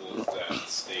disciples that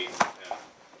stayed with him,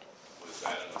 was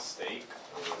that a mistake,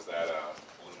 or was that a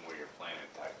bloom where you're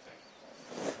planted type thing?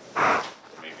 Or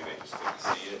maybe they just didn't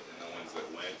see it, and the ones that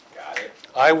went got it?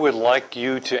 I would like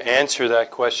you to answer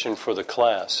that question for the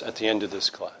class at the end of this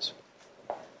class.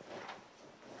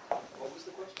 What was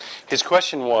the question? His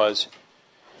question was,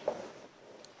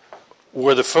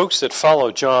 were the folks that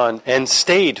followed John and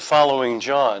stayed following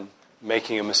John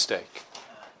making a mistake?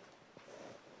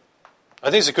 I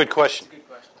think it's a good question.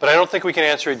 But I don't think we can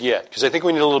answer it yet, because I think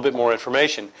we need a little bit more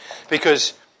information.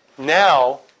 Because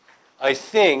now, I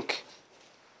think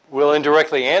we'll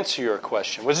indirectly answer your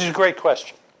question, which is a great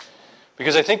question.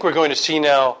 Because I think we're going to see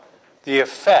now the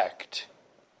effect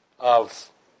of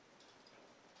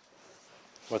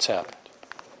what's happened.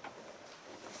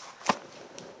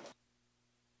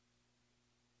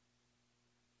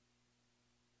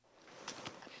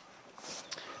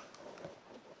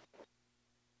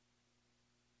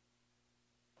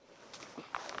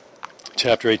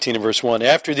 Chapter 18 and verse 1.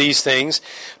 After these things,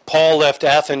 Paul left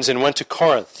Athens and went to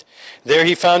Corinth. There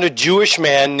he found a Jewish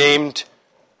man named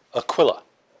Aquila,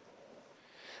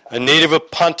 a native of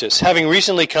Pontus, having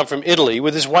recently come from Italy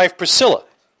with his wife Priscilla,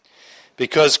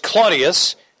 because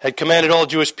Claudius had commanded all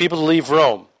Jewish people to leave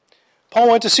Rome. Paul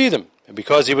went to see them, and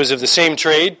because he was of the same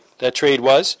trade, that trade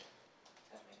was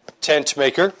tent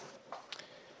maker,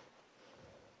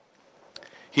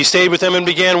 he stayed with them and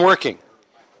began working.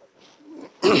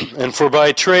 And for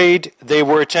by trade they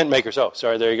were tent makers. Oh,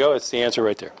 sorry, there you go. It's the answer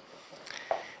right there.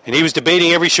 And he was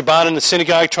debating every Shabbat in the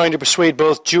synagogue, trying to persuade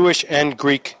both Jewish and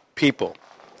Greek people.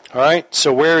 All right,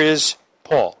 so where is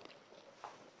Paul?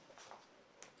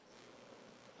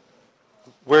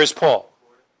 Where is Paul?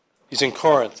 He's in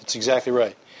Corinth. That's exactly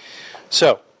right.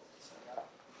 So,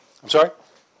 I'm sorry?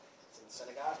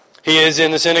 He is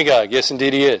in the synagogue. Yes,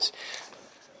 indeed he is.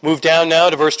 Move down now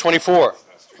to verse 24.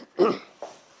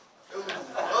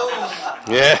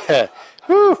 Yeah.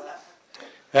 Whew.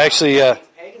 Actually,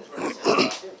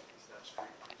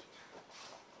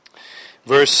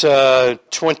 verse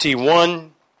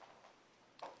 21,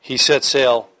 he set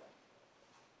sail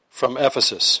from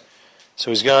Ephesus. So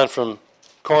he's gone from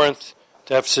Corinth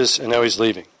to Ephesus, and now he's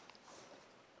leaving.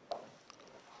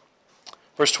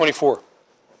 Verse 24.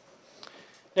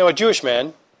 Now a Jewish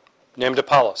man named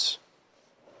Apollos.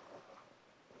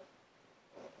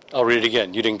 I'll read it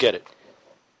again. You didn't get it.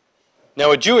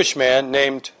 Now a Jewish man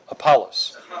named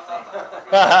Apollos.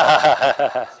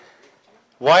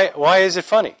 Why is it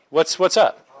funny? What's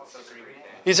up?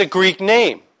 He's a Greek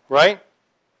name, right?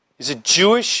 He's a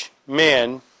Jewish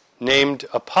man named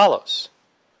Apollos.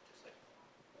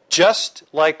 Just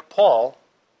like Paul,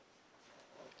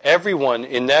 everyone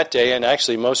in that day, and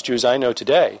actually most Jews I know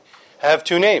today, have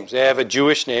two names. They have a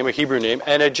Jewish name, a Hebrew name,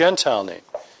 and a Gentile name,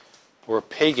 or a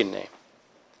pagan name.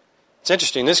 It's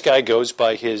interesting, this guy goes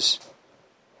by his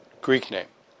Greek name.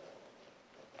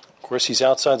 Of course, he's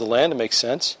outside the land, it makes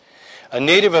sense. A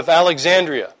native of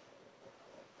Alexandria.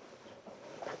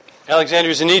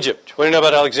 Alexandria's in Egypt. What do you know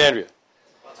about Alexandria?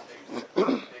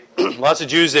 Lots of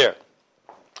Jews there.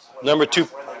 Number 2.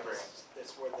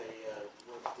 That's where they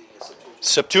wrote the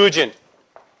Septuagint.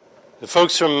 The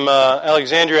folks from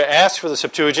Alexandria asked for the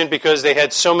Septuagint because they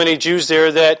had so many Jews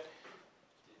there that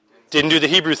didn't do the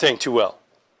Hebrew thing too well.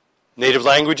 Native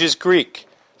language is Greek,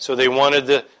 so they wanted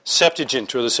the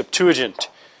Septuagint or the Septuagint.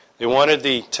 They wanted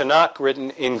the Tanakh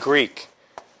written in Greek.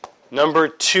 Number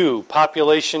 2,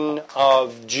 population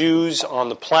of Jews on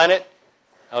the planet,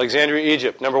 Alexandria,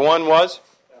 Egypt. Number 1 was?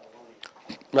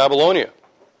 Babylonia.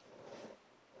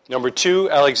 Number 2,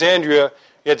 Alexandria,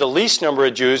 you had the least number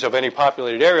of Jews of any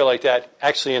populated area like that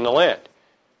actually in the land.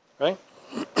 Right?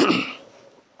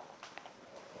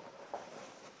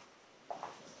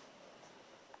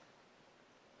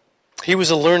 He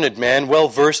was a learned man, well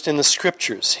versed in the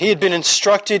Scriptures. He had been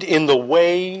instructed in the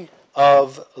way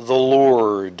of the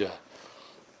Lord.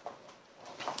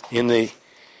 In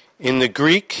the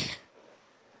Greek,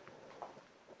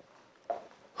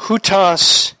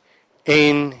 houtos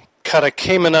ein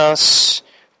katakemenos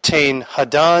tein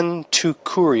hadan tu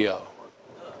kurio.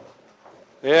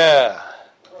 Yeah,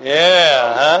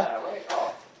 huh?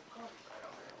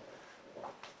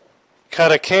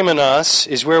 Katekemenos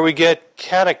is where we get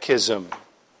catechism,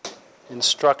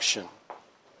 instruction.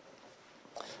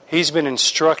 He's been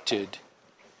instructed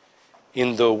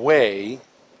in the way,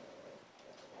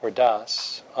 or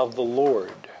das, of the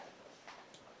Lord.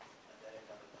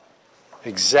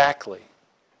 Exactly.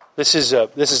 This is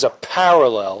a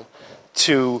parallel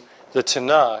to the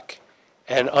Tanakh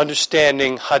and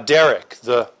understanding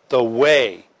Haderek, the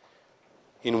way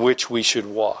in which we should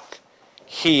walk.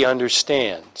 He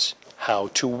understands how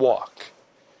to walk.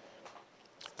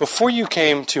 Before you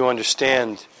came to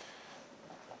understand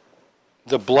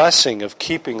the blessing of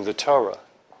keeping the Torah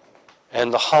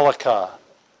and the halakha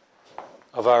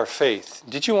of our faith,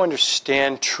 did you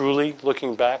understand truly,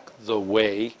 looking back, the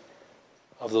way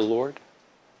of the Lord?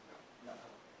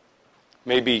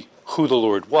 Maybe who the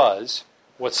Lord was,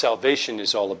 what salvation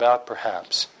is all about,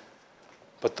 perhaps.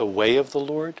 But the way of the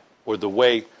Lord, or the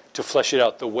way, to flesh it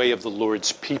out, the way of the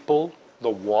Lord's people, the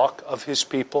walk of his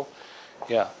people?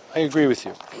 Yeah, I agree with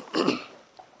you.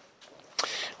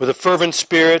 With a fervent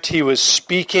spirit, he was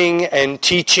speaking and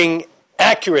teaching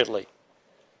accurately.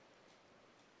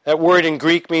 That word in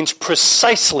Greek means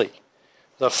precisely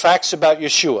the facts about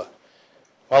Yeshua,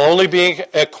 while only being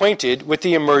acquainted with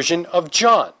the immersion of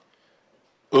John.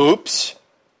 Oops.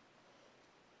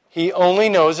 He only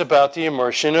knows about the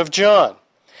immersion of John.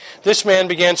 This man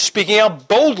began speaking out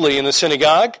boldly in the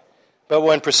synagogue, but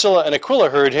when Priscilla and Aquila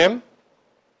heard him,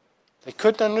 they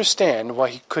couldn't understand why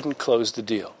he couldn't close the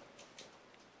deal.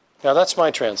 Now that's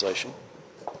my translation.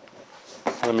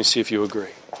 Let me see if you agree.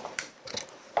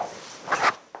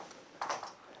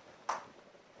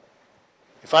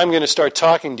 If I'm going to start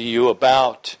talking to you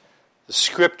about the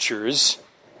Scriptures,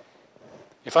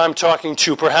 if I'm talking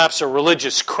to perhaps a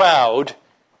religious crowd,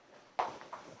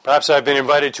 perhaps I've been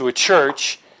invited to a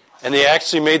church, and they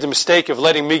actually made the mistake of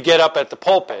letting me get up at the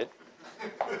pulpit,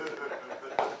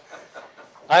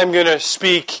 I'm going to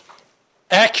speak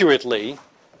accurately,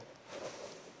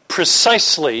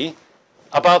 precisely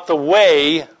about the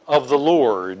way of the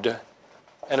Lord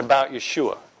and about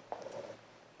Yeshua.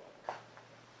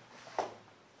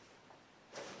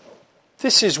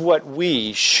 This is what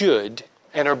we should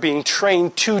and are being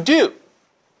trained to do.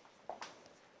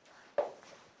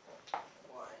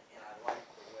 Well, and I like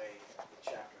the way the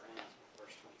chapter ends with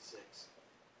verse 26.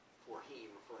 For he,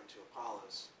 referring to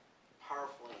Apollos,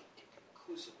 powerfully and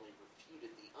conclusively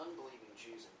refuted the unbelieving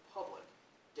Jews in public,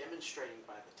 demonstrating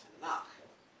by the Tanakh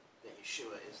that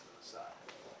Yeshua is the Messiah.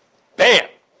 Bam!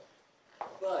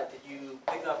 But did you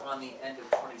pick up on the end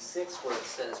of 26 where it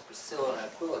says Priscilla and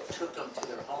Aquila took them to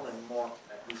their home and more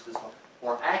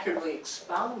accurately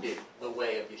expounded the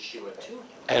way of Yeshua to him?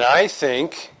 And I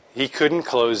think he couldn't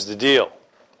close the deal.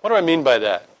 What do I mean by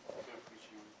that?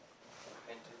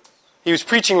 He was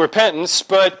preaching repentance,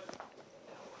 but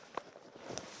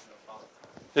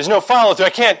there's no follow-through.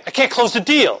 I can't close the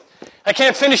deal. I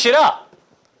can't finish it up.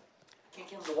 I can't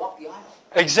get him to walk the aisle.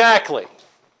 Exactly.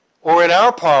 Or in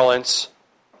our parlance,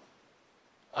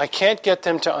 I can't get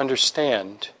them to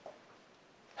understand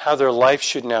how their life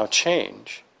should now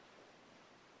change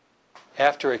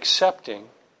after accepting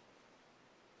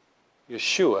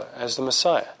Yeshua as the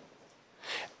Messiah.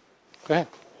 Go ahead.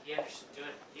 He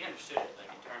understood it like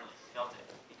internally. He felt it.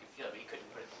 He could feel it, but he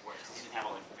couldn't put it to words. He didn't have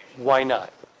all the information. Why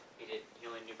not? He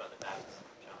only knew about the baptism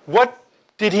of John. What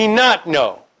did he not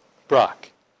know,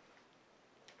 Brock?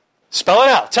 Spell it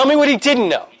out. Tell me what he didn't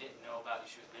know. He didn't know about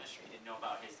Yeshua's ministry. He didn't know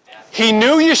about his death. He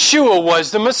knew Yeshua was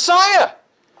the Messiah.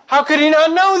 How could he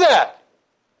not know that?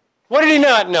 What did he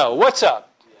not know? What's up?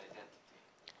 The identity.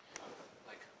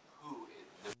 Like who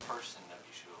the person of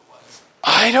Yeshua was.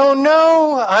 I don't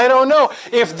know.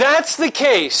 If that's the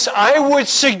case, I would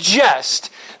suggest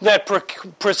that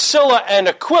Priscilla and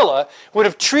Aquila would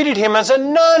have treated him as a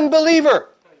non-believer.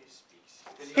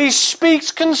 He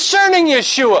speaks concerning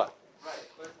Yeshua.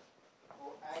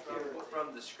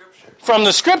 From the Scripture. From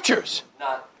the Scriptures.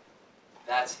 Not,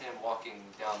 that's him walking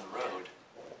down the road.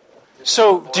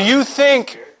 So, do you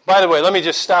think, by the way, let me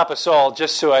just stop us all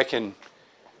just so I can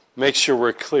make sure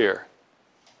we're clear.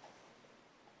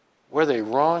 were they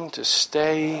wrong to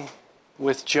stay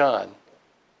with John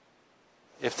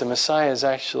if the Messiah is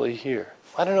actually here?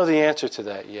 I don't know the answer to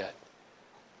that yet.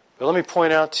 But let me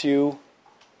point out to you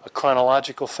a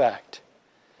chronological fact.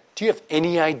 Do you have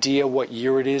any idea what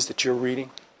year it is that you're reading?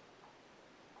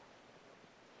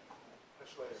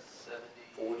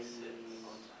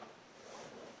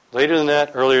 Later than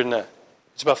that, earlier than that.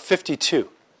 It's about 52.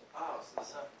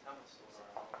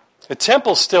 The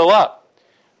temple's still up.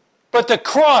 But the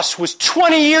cross was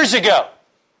 20 years ago.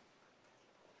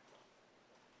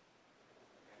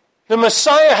 The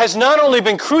Messiah has not only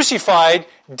been crucified,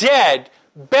 dead,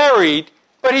 buried,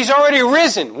 but he's already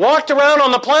risen, walked around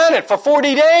on the planet for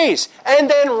 40 days, and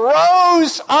then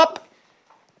rose up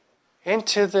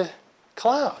into the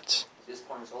clouds. This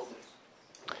point is old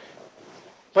news.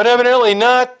 But evidently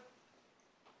not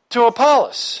to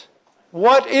Apollos.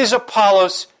 What is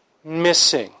Apollos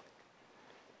missing?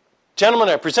 Gentlemen,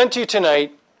 I present to you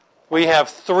tonight, we have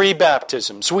 3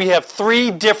 baptisms. We have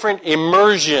 3 different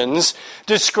immersions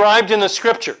described in the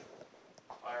Scripture.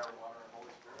 Fire, water, and Holy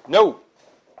Spirit. No.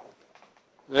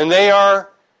 And they are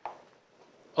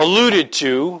alluded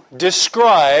to,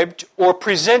 described, or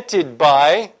presented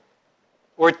by,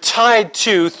 or tied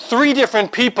to 3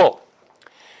 different people.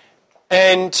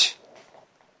 And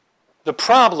the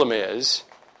problem is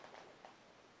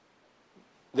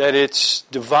that it's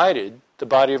divided the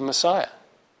body of Messiah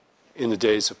in the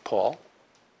days of Paul.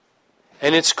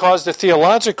 And it's caused a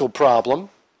theological problem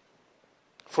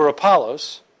for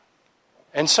Apollos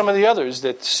and some of the others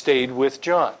that stayed with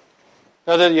John.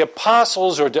 Now, the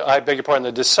apostles, or I beg your pardon,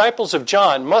 the disciples of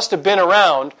John must have been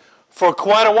around for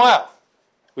quite a while.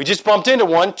 We just bumped into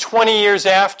one 20 years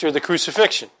after the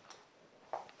crucifixion.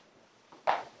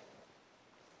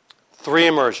 3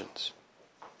 immersions.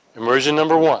 Immersion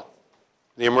number 1,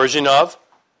 the immersion of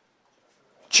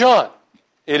John.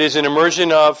 It is an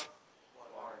immersion of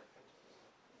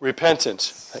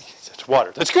repentance. That's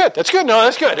water. That's good. That's good. No,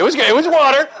 that's good. It was good. It was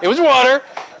water. It was water.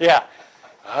 Yeah.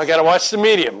 I got to watch the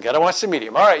medium. Got to watch the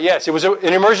medium. All right. Yes, it was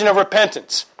an immersion of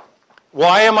repentance.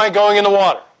 Why am I going in the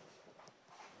water?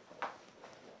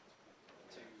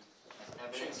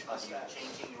 Evidence of you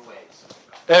changing your ways.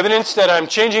 Evidence that I'm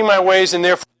changing my ways, and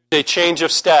therefore a change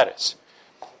of status.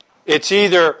 It's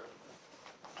either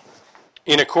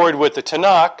in accord with the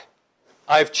Tanakh,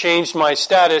 I've changed my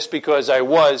status because I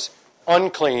was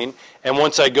unclean, and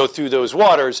once I go through those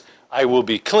waters, I will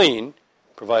be clean,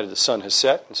 provided the sun has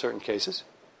set in certain cases.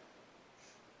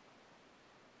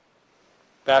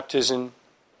 Baptism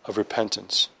of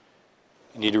repentance.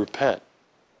 You need to repent.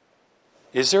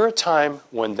 Is there a time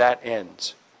when that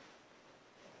ends?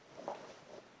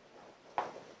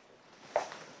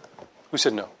 Who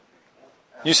said no?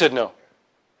 You said no.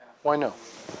 Why no?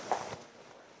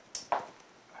 I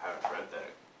haven't read that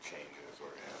it changes or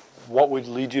What would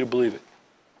lead you to believe it?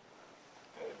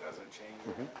 that it doesn't change.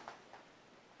 Mm-hmm.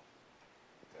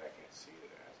 That I can't see that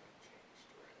it hasn't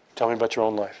changed. Or Tell me about your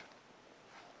own life.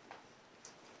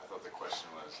 I thought the question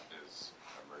was, is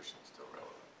immersion still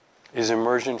relevant? Is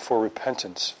immersion for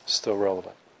repentance still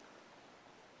relevant?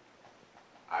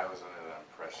 I was under the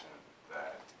impression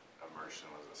that immersion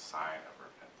was a sign of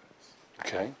repentance.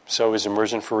 Okay, so is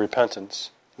immersion for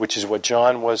repentance, which is what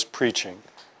John was preaching,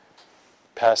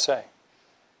 passé?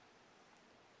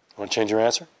 Want to change your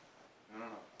answer? No.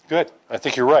 Good. I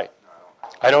think you're right.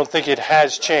 I don't think it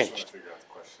has I just want changed. to figure out the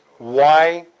question a little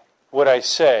Why would I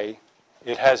say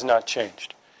it has not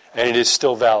changed and it is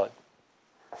still valid?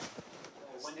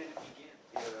 When did it begin?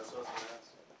 Yeah, that's what I was going to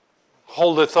ask.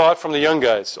 Hold the thought from the young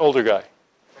guys, older guy.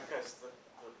 Because the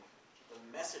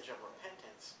message of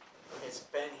repentance has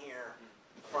been here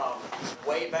from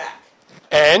way back.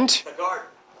 And The garden.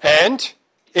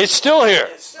 it's still here.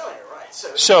 It's still here, right?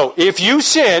 So if you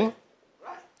sin,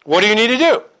 Right. what do you need to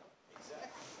do?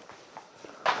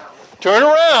 Exactly. Turn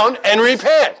around and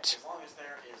repent. As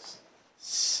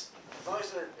long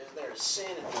as there is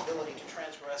sin and the ability to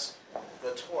transgress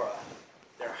the Torah,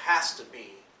 there has to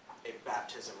be a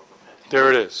baptism of repentance. There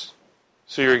it is.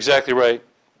 So you're exactly right.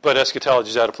 But eschatology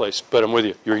is out of place. But I'm with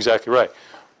you. You're exactly right.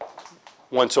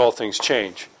 Once all things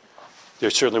change, there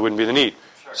certainly wouldn't be the need.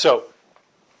 So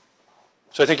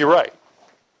I think you're right.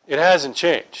 It hasn't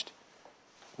changed.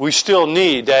 We still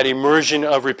need that immersion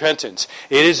of repentance.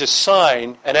 It is a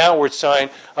sign, an outward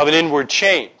sign of an inward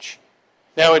change.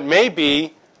 Now, it may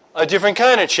be a different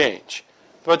kind of change,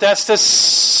 but that's the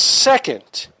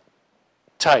second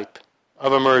type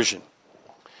of immersion.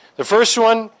 The first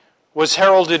one was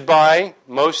heralded by,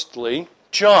 mostly,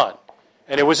 John,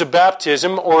 and it was a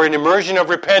baptism or an immersion of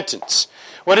repentance.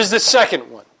 What is the second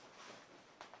one?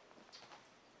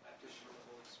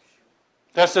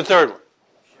 That's the third one.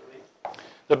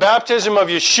 The baptism of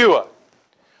Yeshua.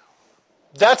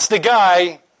 That's the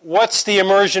guy. What's the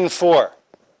immersion for?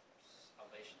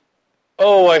 Salvation.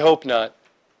 Oh, I hope not.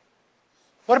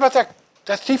 What about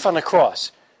that thief on the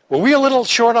cross? Were we a little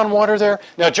short on water there?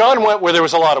 Now, John went where there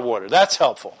was a lot of water. That's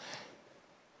helpful.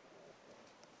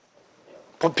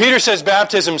 But Peter says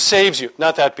baptism saves you.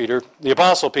 Not that Peter. The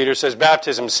Apostle Peter says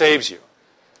baptism saves you.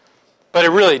 But it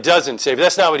really doesn't save you.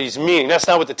 That's not what he's meaning. That's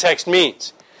not what the text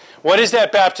means. What is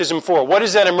that baptism for? What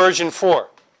is that immersion for?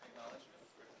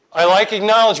 I like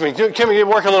acknowledgement. Can we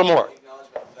work a little more?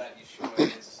 Acknowledgement that Yeshua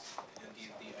is indeed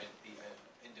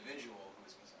the individual who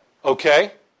is Messiah.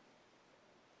 Okay.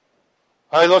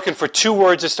 I'm looking for two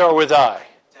words that start with I.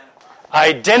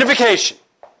 Identification.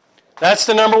 That's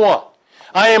the number one.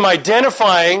 I am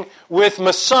identifying with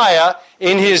Messiah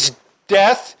in his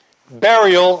death,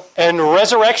 burial, and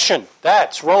resurrection.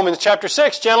 That's Romans chapter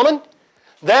 6, gentlemen.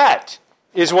 That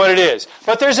is what it is.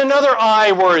 But there's another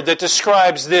I word that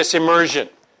describes this immersion.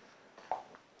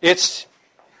 It's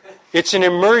an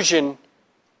immersion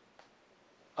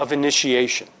of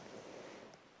initiation.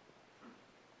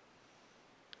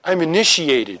 I'm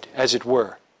initiated, as it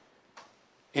were,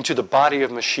 into the body of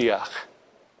Mashiach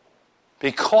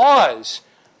because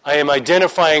I am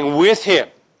identifying with him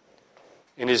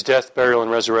in his death, burial,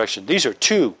 and resurrection. These are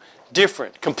two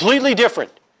different, completely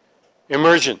different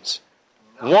immersions.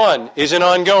 One is an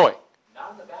ongoing.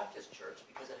 Not in the Baptist church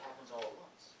because it happens all at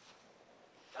once.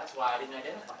 That's why I didn't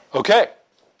identify it. Okay.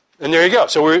 And there you go.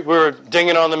 So we're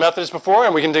dinging on the Methodists before,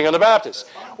 and we can ding on the Baptists.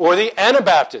 Or the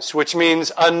Anabaptists, which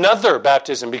means another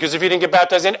baptism. Because if you didn't get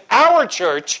baptized in our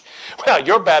church, well,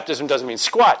 your baptism doesn't mean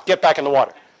squat. Get back in the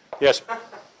water. Yes?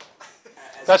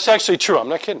 That's actually true. I'm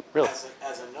not kidding. Really. As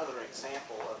another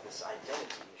example of this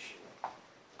identity issue,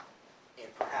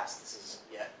 and perhaps this is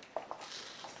yet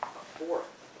a fourth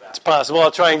It's possible.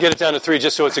 I'll try and get it down to 3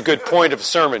 just so it's a good point of a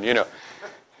sermon, you know.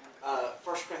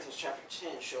 1 Corinthians chapter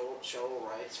 10, Shaul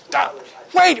writes,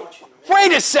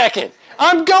 Wait a second.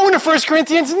 I'm going to 1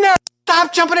 Corinthians now.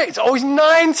 Stop jumping in. It's always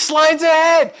 9 slides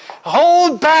ahead.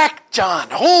 Hold back, John.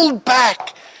 Hold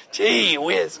back. Gee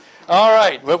whiz. All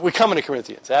right. But we're coming to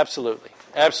Corinthians. Absolutely.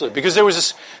 Absolutely. Because there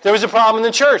was a problem in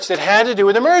the church that had to do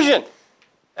with immersion.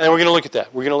 And we're going to look at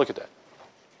that. We're going to look at that.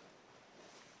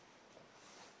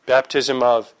 Baptism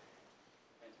of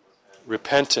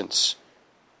repentance.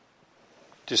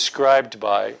 Described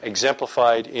by,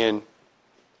 exemplified in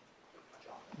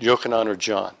Yochanan or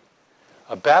John.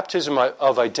 A baptism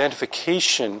of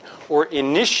identification or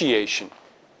initiation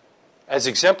as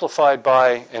exemplified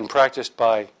by and practiced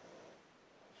by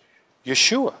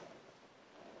Yeshua.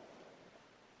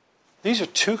 These are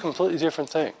two completely different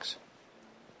things.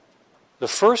 The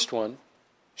first one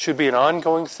should be an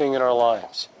ongoing thing in our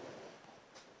lives.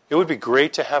 It would be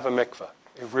great to have a mikveh.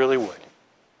 It really would.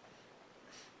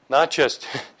 Not just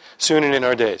soon and in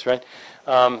our days, right?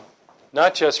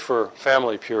 Not just for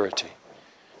family purity,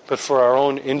 but for our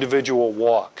own individual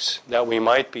walks, that we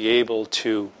might be able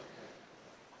to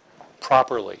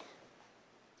properly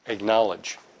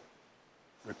acknowledge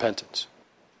repentance.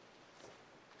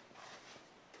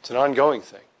 It's an ongoing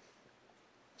thing.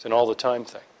 It's an all-the-time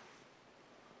thing.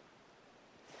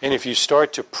 And if you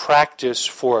start to practice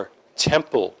for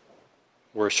temple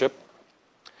worship,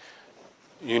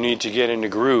 you need to get in the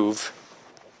groove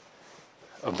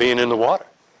of being in the water.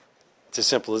 It's as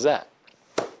simple as that.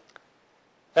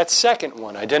 That second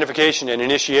one, identification and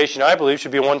initiation, I believe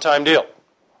should be a one-time deal.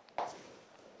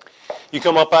 You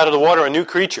come up out of the water a new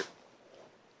creature.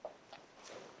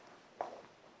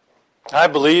 I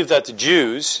believe that the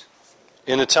Jews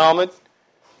in the Talmud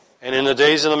and in the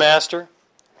days of the Master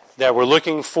that were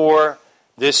looking for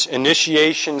this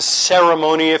initiation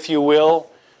ceremony, if you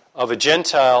will, of a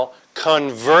Gentile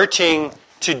converting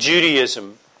to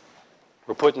Judaism.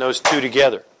 We're putting those two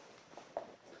together.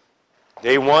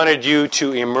 They wanted you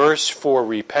to immerse for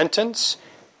repentance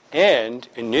and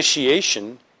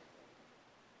initiation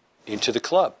into the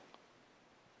club.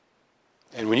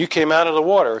 And when you came out of the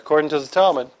water, according to the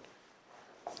Talmud,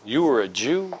 you were a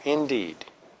Jew indeed.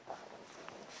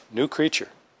 New creature.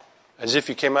 As if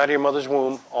you came out of your mother's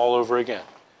womb all over again.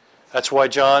 That's why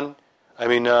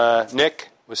Nick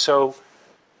was so...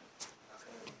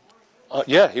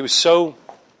 he was so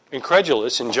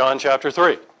incredulous in John chapter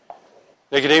 3.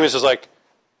 Nicodemus is like,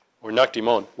 or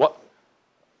Nakdimon, what?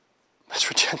 That's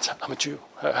for Gentile. I'm a Jew.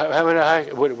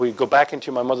 We go back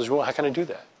into my mother's womb. How can I do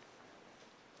that?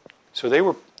 So they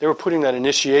were putting that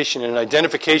initiation and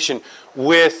identification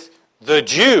with the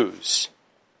Jews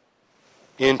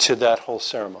into that whole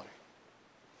ceremony.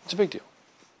 It's a big deal.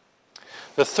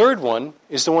 The third one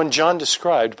is the one John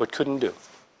described but couldn't do.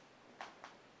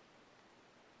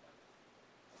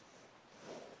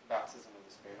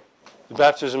 The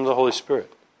baptism of the Holy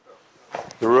Spirit.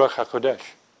 The Ruach HaKodesh.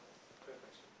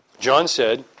 John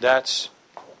said that's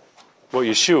what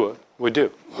Yeshua would do.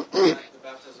 The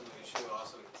baptism of Yeshua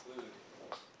also include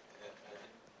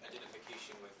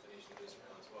identification with the nation of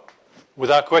Israel as well.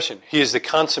 Without question. He is the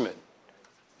consummate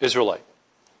Israelite.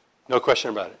 No question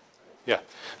about it. Yeah.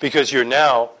 Because you're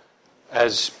now,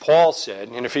 as Paul said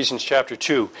in Ephesians chapter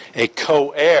 2, a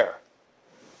co-heir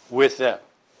with them.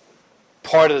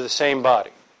 Part of the same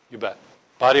body. You bet.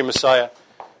 Body of Messiah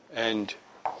and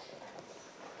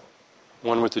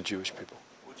one with the Jewish people.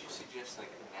 Would you suggest, like,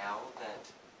 now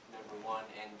that number 1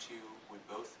 and 2 would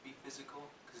both be physical?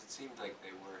 Because it seemed like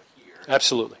they were here.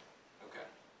 Absolutely. Okay.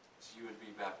 So you would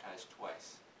be baptized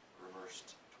twice, or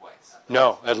immersed twice.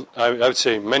 No, I would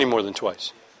say many more than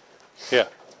twice. Yeah.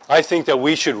 I think that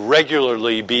we should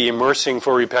regularly be immersing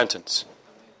for repentance.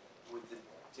 Would the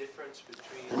difference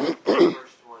between the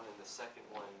first one and the second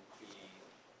one be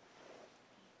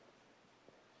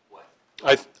what?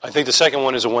 I think the second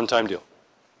one is a one-time deal,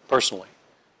 personally.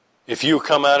 If you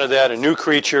come out of that a new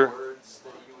creature, Words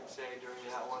that you would say during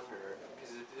that one, or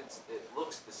because it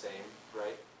looks the same,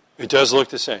 right? it does look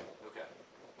the same. Okay.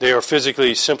 They are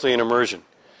physically simply an immersion.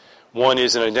 One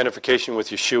is an identification with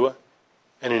Yeshua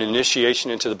and an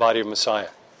initiation into the body of Messiah.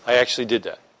 I actually did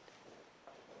that.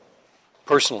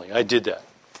 Personally, I did that.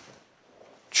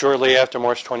 Shortly after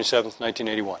March 27th,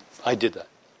 1981. I did that.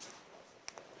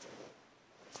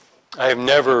 I have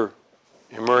never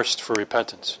immersed for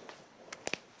repentance.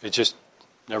 It just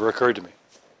never occurred to me.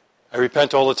 I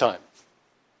repent all the time.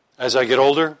 As I get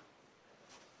older,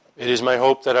 it is my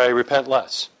hope that I repent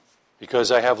less,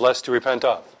 because I have less to repent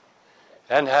of.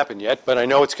 It hasn't happened yet, but I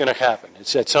know it's going to happen.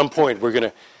 It's at some point we're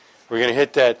going to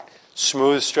hit that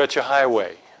smooth stretch of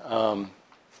highway. But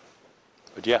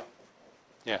yeah,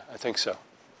 I think so.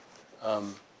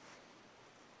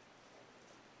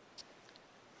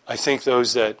 I think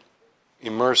those that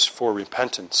immerse for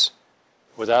repentance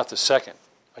without the second,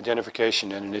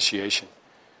 identification and initiation,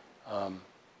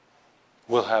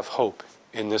 will have hope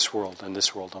in this world and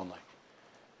this world only.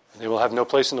 And they will have no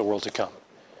place in the world to come,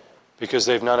 because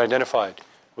they've not identified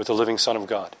with the living Son of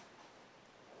God,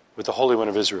 with the Holy One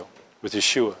of Israel, with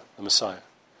Yeshua, the Messiah.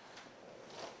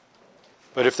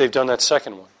 But if they've done that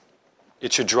second one,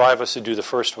 it should drive us to do the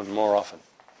first one more often,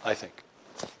 I think.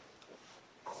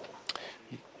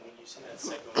 When you say that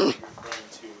second one, you're referring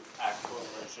to actual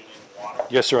immersion in water?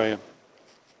 Yes, sir, I am.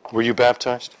 Were you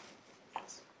baptized?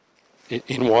 Yes.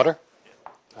 In water?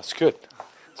 Yeah. That's good.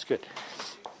 That's good.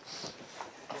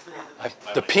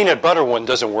 The peanut butter one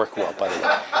doesn't work well, by the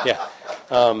way.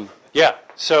 Yeah.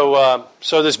 So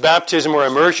this baptism or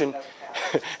immersion,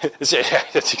 that's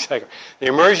exactly the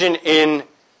immersion in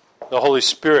the Holy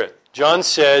Spirit. John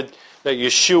said that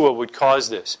Yeshua would cause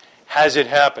this. Has it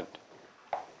happened?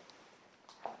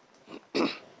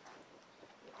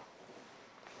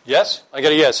 Yes? I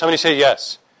got a yes. How many say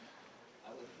yes?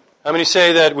 How many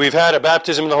say that we've had a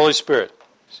baptism in the Holy Spirit?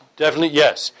 Definitely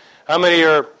yes. How many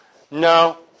are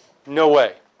no? No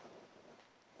way.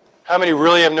 How many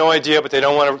really have no idea, but they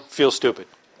don't want to feel stupid?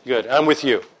 Good. I'm with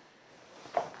you.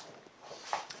 Do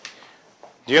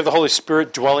you have the Holy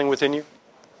Spirit dwelling within you?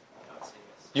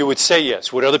 You would say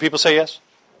yes. Would other people say yes?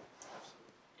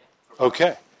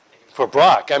 Okay. For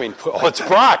Brock. I mean, it's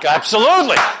Brock.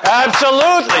 Absolutely.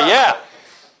 Absolutely. Yeah.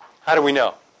 How do we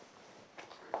know?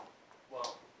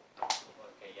 Well,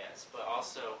 okay, yes, but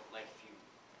also, like, if you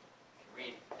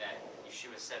read that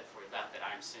Yeshua said before he left that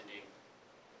I'm sending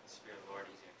the Spirit of the Lord,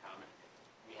 he's going to come, and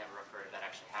we haven't referred to that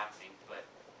actually happening, but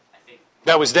I think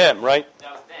That was them, right?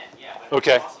 that was then, yeah. But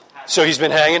Okay. also So he's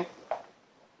been hanging?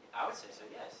 I would say so,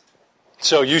 yes.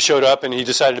 So you showed up and he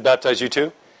decided to baptize you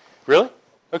too? Really?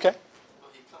 Okay. Well,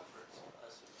 he comforts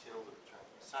us until the return of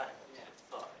Messiah. Yeah.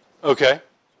 Thought. Okay.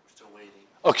 We're still waiting.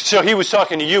 Okay, so he was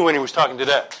talking to you when he was talking to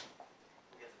them. He's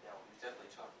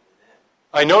definitely talking to them.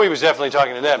 I know he was definitely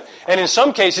talking to them. And in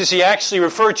some cases, he actually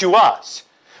referred to us.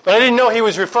 But I didn't know he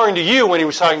was referring to you when he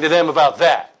was talking to them about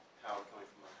that. Power coming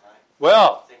from on high.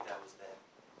 Well, I think that was them.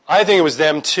 I think it was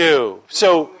them too.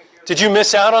 So, did you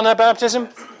miss out on that baptism?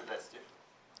 That's different.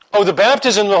 Oh, the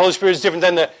baptism of the Holy Spirit is different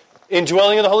than the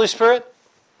indwelling of the Holy Spirit?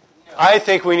 I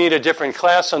think we need a different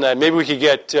class on that. Maybe we could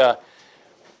get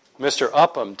Mr.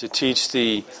 Upham to teach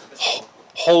the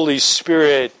Holy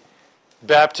Spirit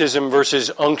baptism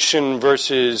versus unction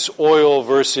versus oil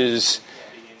versus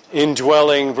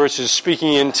indwelling versus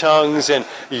speaking in tongues and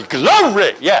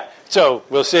glory. Yeah, so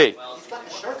we'll see. He's got the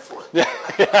shirt for it.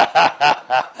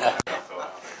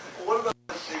 What about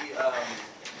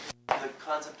the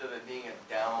concept of it being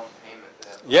a down payment?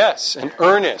 Yes, an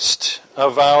earnest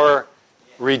of our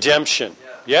redemption.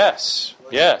 Yes.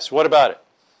 Yes, what about it?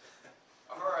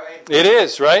 All right. It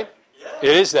is, right? Yeah.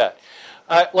 It is that.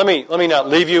 Let me not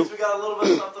leave you. We got a little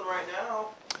bit of something right now.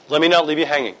 Let me not leave you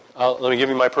hanging. Let me give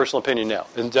you my personal opinion now.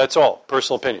 And that's all,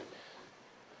 personal opinion.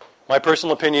 My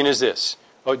personal opinion is this.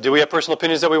 Oh, do we have personal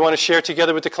opinions that we want to share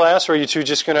together with the class, or are you two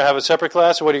just going to have a separate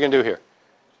class, or what are you going to do here?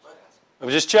 I'm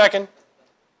just checking.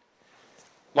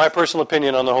 My personal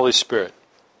opinion on the Holy Spirit.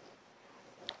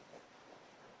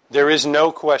 There is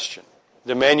no question.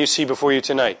 The man you see before you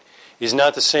tonight is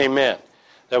not the same man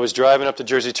that was driving up the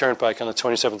Jersey Turnpike on the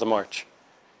 27th of March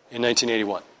in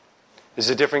 1981. This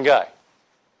is a different guy.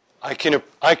 I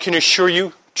can assure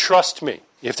you, trust me.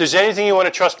 If there's anything you want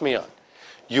to trust me on,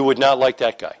 you would not like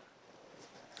that guy.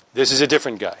 This is a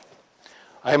different guy.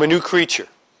 I am a new creature.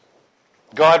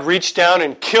 God reached down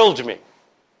and killed me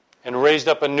and raised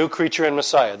up a new creature in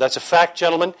Messiah. That's a fact,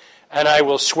 gentlemen, and I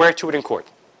will swear to it in court.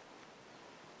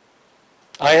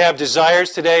 I have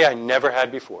desires today I never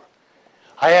had before.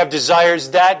 I have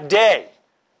desires that day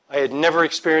I had never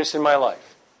experienced in my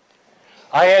life.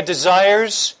 I had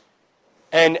desires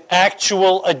and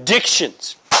actual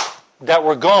addictions that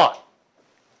were gone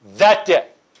that day.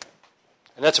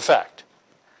 And that's a fact.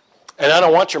 And I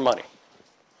don't want your money.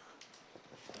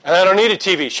 And I don't need a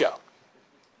TV show.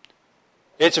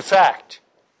 It's a fact.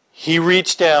 He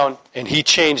reached down and he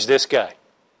changed this guy.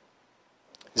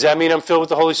 Does that mean I'm filled with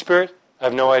the Holy Spirit? I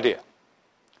have no idea.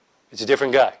 It's a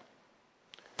different guy.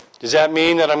 Does that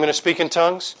mean that I'm going to speak in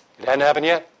tongues? It hadn't happened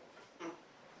yet.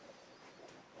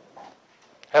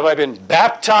 Have I been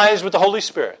baptized with the Holy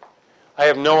Spirit? I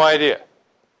have no idea.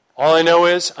 All I know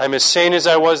is I'm as sane as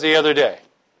I was the other day.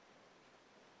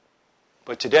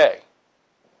 But today,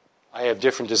 I have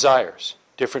different desires,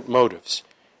 different motives,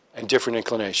 and different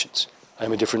inclinations.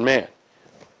 I'm a different man.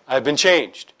 I've been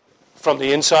changed from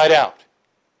the inside out.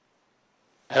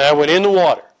 And I went in the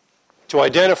water to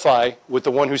identify with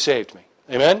the one who saved me.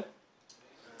 Amen?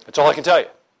 That's all I can tell you.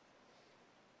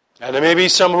 And there may be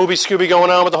some hooby-scooby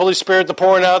going on with the Holy Spirit, the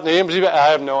pouring out, I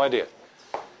have no idea.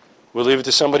 We'll leave it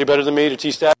to somebody better than me to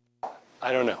teach that.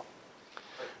 I don't know.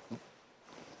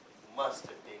 Must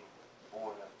have been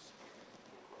born of the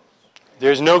Spirit.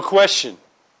 There's no question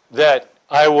that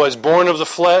I was born of the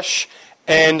flesh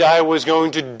and I was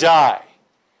going to die.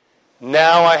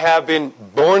 Now I have been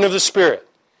born of the Spirit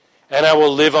and I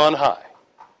will live on high.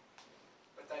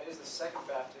 But that is the second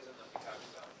baptism that we talked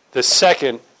about. The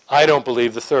second, I don't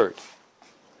believe the third.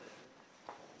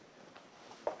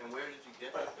 And where did you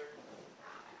get the third?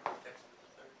 Text of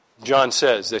the third? John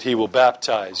says that he will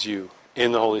baptize you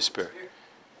in the Holy Spirit.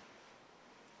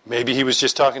 Maybe he was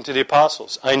just talking to the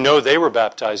apostles. I know they were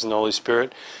baptized in the Holy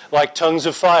Spirit, like tongues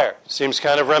of fire. Seems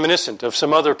kind of reminiscent of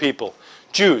some other people.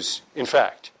 Jews, in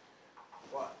fact.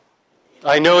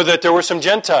 I know that there were some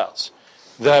Gentiles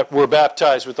that were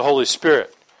baptized with the Holy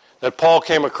Spirit that Paul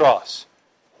came across.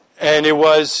 And it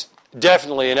was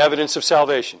definitely an evidence of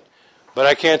salvation. But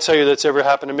I can't tell you that's ever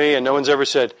happened to me, and no one's ever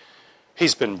said,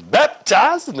 he's been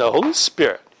baptized in the Holy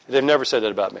Spirit. They've never said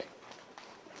that about me.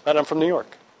 But I'm from New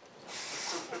York.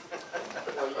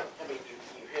 Well, you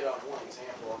hit on one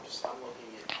example. I'm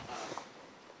looking at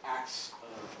Acts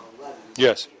 11.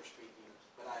 Yes. Peter speaking,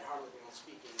 but I hardly been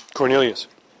speaking. Cornelius.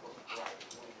 Right,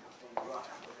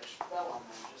 when there's fell on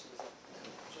them,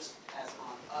 just as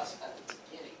on us at the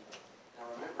beginning. Now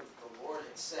remember, the Lord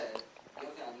had said,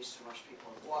 "You're going to use to immerse people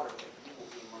in water, but you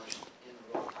will be immersed in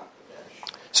the Ruach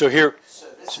HaKodesh." So So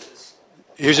this is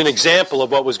here's an example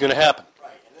of what was going to happen.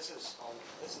 right, and this is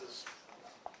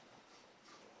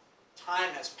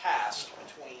time has passed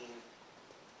between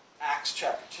Acts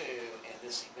chapter 2 and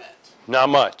this event. Not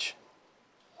much.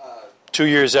 2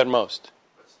 years at most.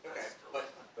 Okay,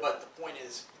 but the point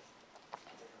is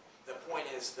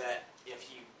that if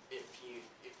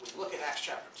we look at Acts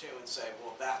chapter 2 and say,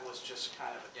 well, that was just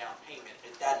kind of a down payment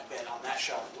at that event on that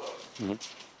shelf of wood,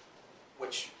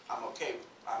 which I'm okay.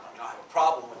 I don't have a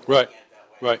problem with looking Right. at it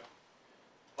that way. Right.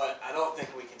 But I don't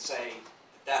think we can say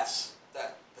that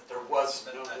there was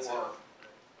no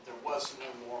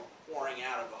more pouring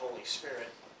out of the Holy Spirit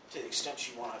to the extent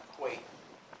you want to equate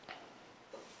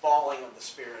the falling of the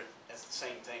Spirit as the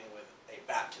same thing with a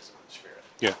baptism of the Spirit.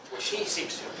 Yeah. Which he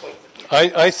seems to equate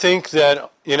them. I think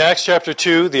that in Acts chapter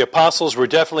 2, the apostles were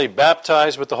definitely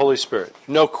baptized with the Holy Spirit.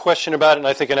 No question about it. And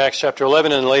I think in Acts chapter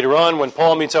 11 and later on, when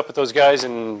Paul meets up with those guys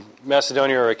in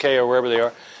Macedonia or Achaia or wherever they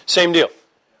are, same deal.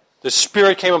 The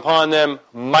Spirit came upon them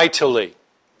mightily.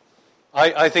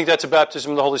 I think that's a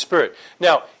baptism of the Holy Spirit.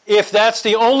 Now, if that's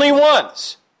the only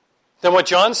ones, then what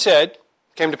John said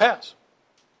came to pass.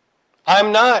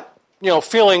 I'm not,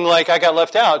 feeling like I got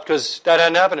left out because that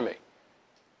hadn't happened to me.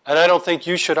 And I don't think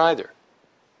you should either.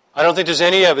 I don't think there's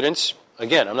any evidence,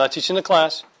 again, I'm not teaching the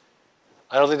class.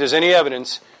 I don't think there's any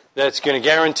evidence that's going to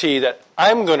guarantee that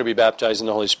I'm going to be baptized in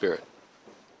the Holy Spirit.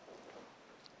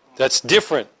 That's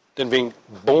different than being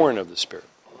born of the Spirit.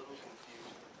 A little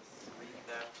confused. 3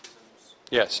 baptisms.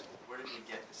 Yes. Where did we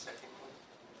get the second one?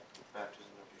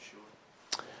 Baptism of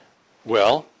Yeshua.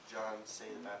 Well, John say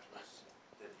the baptism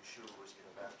that Yeshua was going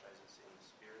to baptize us in the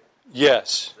Spirit.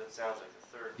 yes. That sounds like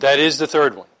the third. That is the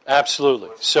third one. Absolutely.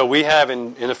 So we have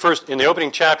in the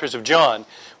opening chapters of John,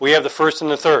 we have the first and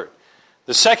the third.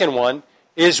 The second one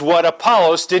is what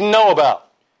Apollos didn't know about.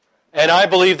 And I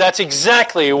believe that's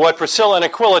exactly what Priscilla and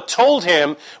Aquila told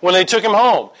him when they took him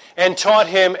home and taught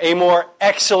him a more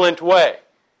excellent way.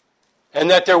 And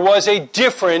that there was a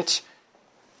different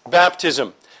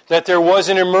baptism, that there was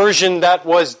an immersion that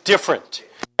was different.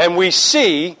 And we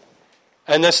see,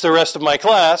 and that's the rest of my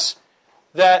class,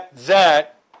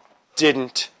 that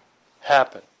didn't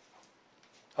happen.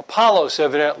 Apollos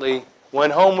evidently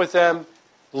went home with them,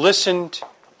 listened,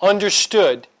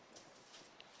 understood,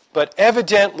 but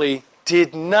evidently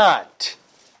did not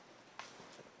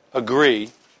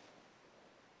agree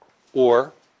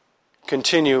or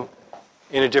continue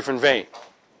in a different vein.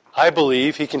 I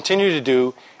believe he continued to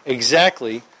do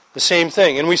exactly the same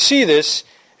thing. And we see this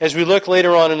as we look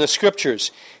later on in the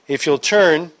Scriptures. If you'll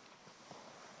turn...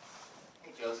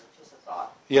 Hey, Joseph, just a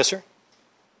thought. Yes, sir?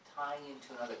 Tying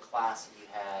into another class that we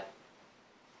had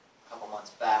a couple months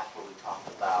back where we talked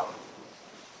about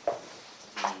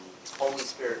the Holy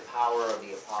Spirit power of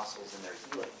the apostles in their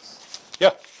healings. Yeah.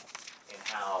 And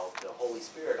how the Holy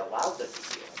Spirit allowed them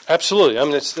to heal. Absolutely. I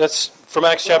mean, that's from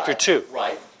Acts chapter 2.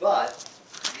 Right. But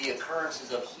the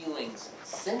occurrences of healings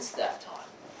since that time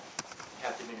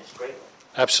have diminished greatly.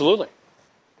 Absolutely.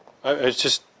 It's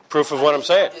just proof of what I'm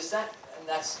saying. And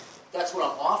that's what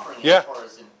I'm offering Yeah. as far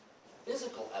as in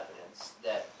physical evidence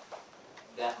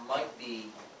that might be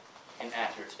an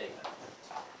accurate statement.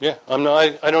 Yeah,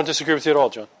 I don't disagree with you at all,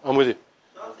 John. I'm with you.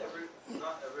 Not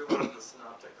every one of the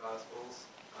synoptic gospels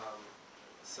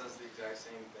says the exact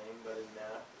same thing, but in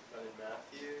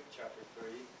Matthew chapter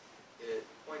 3, it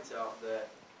points out that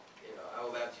I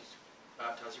will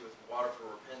baptize you with water for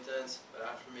repentance, but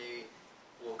after me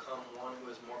will come one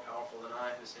who is more powerful than I,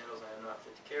 whose sandals I am not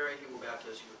fit to carry. He will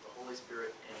baptize you with the Holy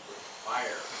Spirit and with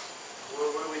fire.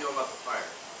 What do we know about the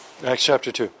fire? Acts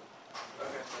chapter 2. Okay,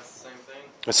 that's the same thing.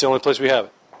 That's the only place we have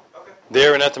it. Okay.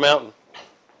 There and at the mountain.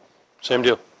 Same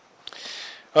deal.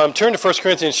 Turn to 1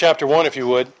 Corinthians chapter 1, if you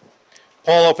would.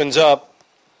 Paul opens up.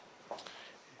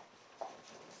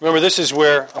 Remember, this is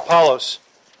where Apollos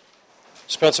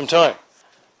spent some time.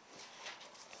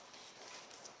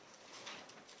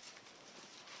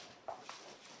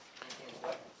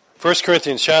 First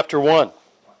Corinthians chapter 1.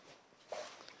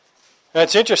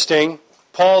 That's interesting.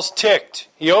 Paul's ticked.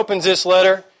 He opens this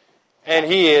letter, and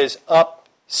he is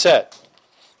upset.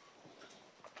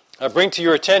 I bring to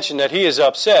your attention that he is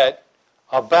upset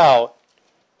about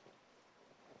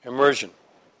immersion.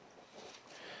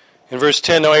 In verse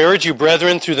 10, now I urge you,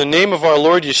 brethren, through the name of our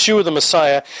Lord Yeshua the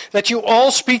Messiah, that you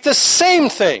all speak the same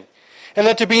thing, and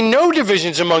that there be no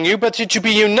divisions among you, but that you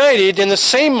be united in the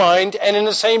same mind and in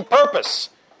the same purpose.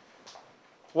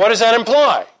 What does that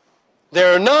imply? They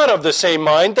are not of the same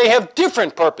mind. They have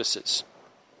different purposes.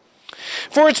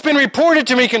 For it's been reported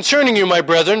to me concerning you, my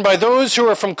brethren, by those who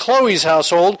are from Chloe's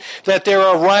household, that there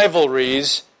are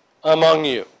rivalries among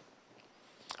you.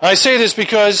 I say this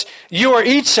because you are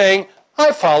each saying,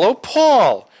 I follow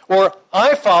Paul, or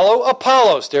I follow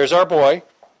Apollos, there's our boy,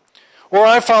 or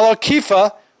I follow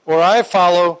Kepha, or I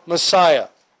follow Messiah.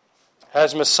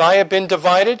 Has Messiah been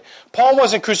divided? Paul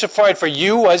wasn't crucified for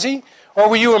you, was he? Or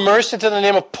were you immersed into the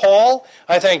name of Paul?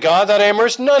 I thank God that I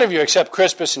immersed none of you except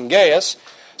Crispus and Gaius,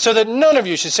 so that none of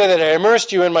you should say that I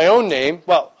immersed you in my own name.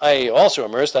 Well, I also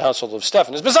immersed the household of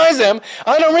Stephanas. Besides them,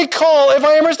 I don't recall if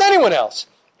I immersed anyone else.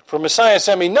 For Messiah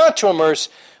sent me not to immerse,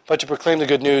 but to proclaim the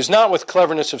good news, not with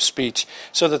cleverness of speech,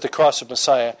 so that the cross of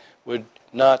Messiah would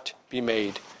not be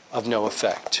made of no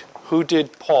effect. Who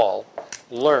did Paul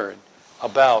learn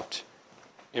about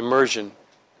immersion,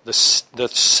 the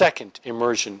second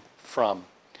immersion, from?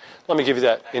 Let me give you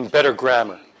that in better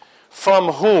grammar.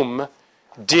 From whom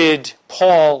did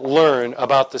Paul learn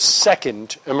about the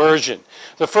second immersion?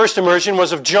 The first immersion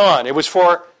was of John. It was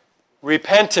for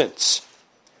repentance.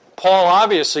 Paul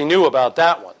obviously knew about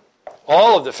that one.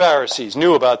 All of the Pharisees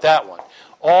knew about that one.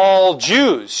 All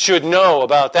Jews should know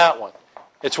about that one.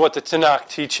 It's what the Tanakh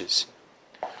teaches.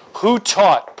 Who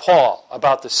taught Paul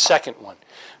about the second one?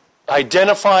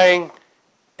 Identifying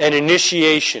an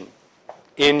initiation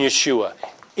in Yeshua,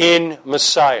 in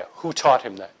Messiah. Who taught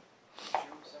him that?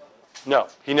 No,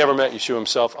 he never met Yeshua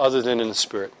himself other than in the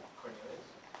Spirit.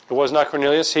 It was not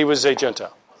Cornelius. He was a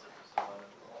Gentile.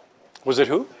 Was it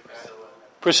who?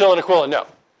 Priscilla and Aquila. No.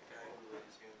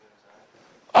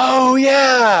 Oh,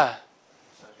 yeah.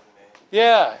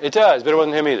 Yeah, it does, but it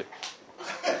wasn't him either.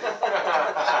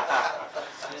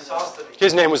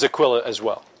 His name was Aquila as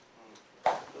well.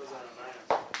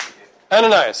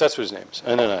 Ananias, that's what his name is.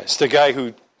 Ananias.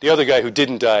 The other guy who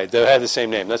didn't die, that had the same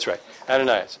name. That's right.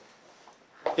 Ananias.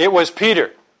 It was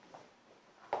Peter.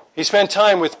 He spent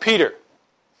time with Peter.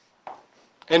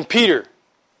 And Peter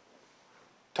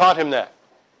taught him that.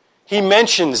 He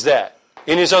mentions that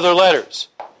in his other letters.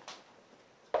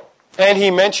 And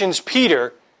he mentions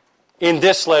Peter in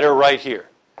this letter right here.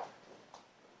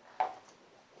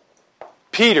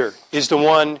 Peter is the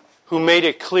one who made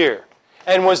it clear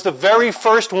and was the very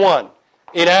first one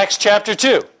in Acts chapter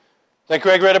 2 that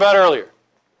Greg read about earlier.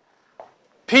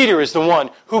 Peter is the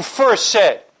one who first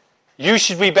said, you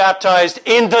should be baptized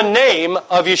in the name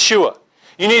of Yeshua.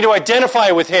 You need to identify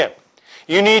with him.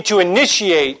 You need to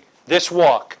initiate this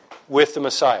walk with the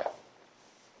Messiah.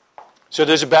 So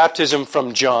there's a baptism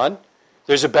from John.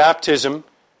 There's a baptism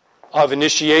of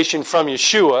initiation from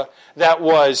Yeshua that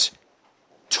was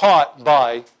taught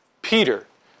by Peter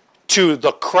to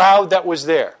the crowd that was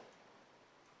there.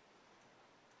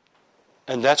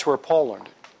 And that's where Paul learned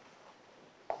it.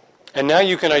 And now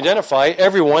you can identify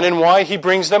everyone and why he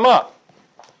brings them up.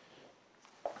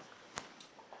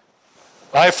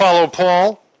 I follow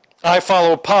Paul. I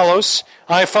follow Apollos.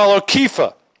 I follow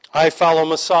Kepha. I follow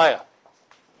Messiah.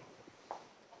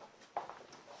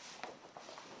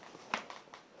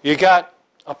 You got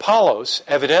Apollos,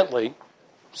 evidently,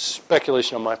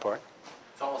 speculation on my part.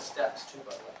 It's all steps too,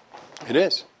 by the way. It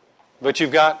is. But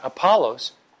you've got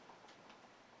Apollos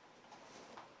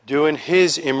doing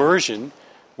his immersion,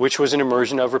 which was an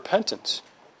immersion of repentance.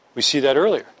 We see that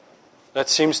earlier. That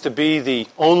seems to be the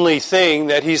only thing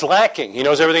that he's lacking. He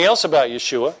knows everything else about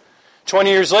Yeshua. 20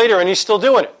 years later, and he's still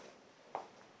doing it.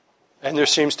 And there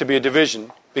seems to be a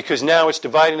division, because now it's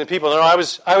dividing the people. No, I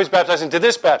was baptized into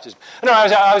this baptism. No,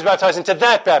 I was baptized into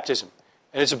that baptism.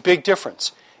 And it's a big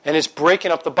difference. And it's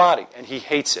breaking up the body, and he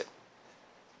hates it.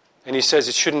 And he says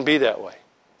it shouldn't be that way.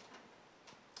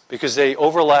 Because they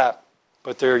overlap,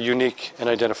 but they're unique and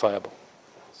identifiable.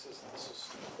 This is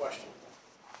the question.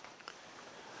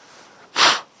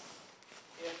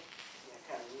 If,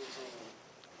 kind of using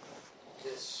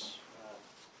this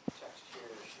text here,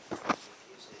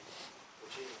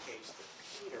 which indicates that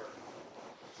Peter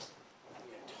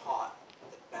taught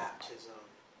the baptism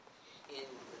in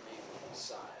the name of the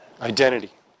Messiah.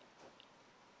 Identity.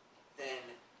 Then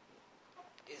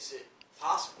is it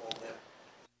possible that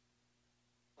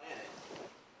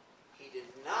he did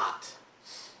not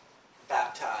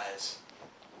baptize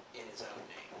in his own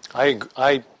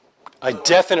name? I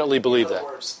definitely believe that. In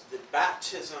other words, the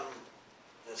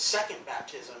second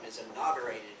baptism is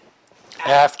inaugurated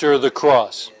After the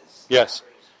cross. Yes.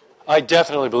 I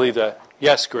definitely believe that.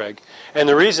 Yes, Greg. And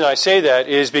the reason I say that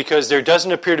is because there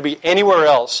doesn't appear to be anywhere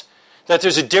else that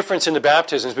there's a difference in the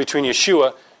baptisms between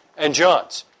Yeshua and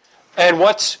John's. And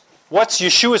what's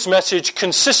Yeshua's message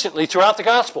consistently throughout the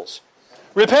Gospels?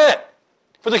 Repent,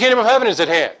 for the kingdom of heaven is at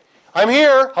hand. I'm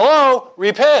here. Hello,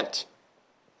 repent.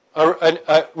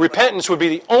 Repentance would be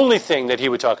the only thing that he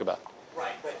would talk about.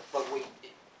 Right, but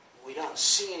we don't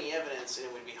see any evidence, and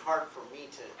it would be hard for me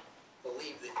to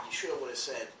believe that Yeshua would have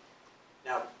said,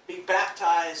 now be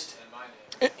baptized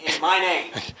in my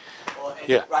name. Well,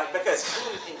 yeah. Right, because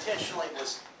he intentionally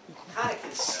was kind of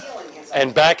concealing his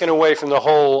and backing away from the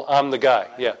whole I'm the guy.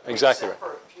 Yeah, exactly right.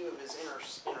 Except for a few of his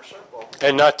inner circle.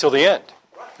 And not till the end.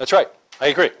 That's right. I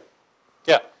agree.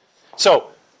 Yeah. So,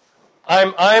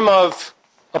 I'm of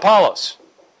Apollos.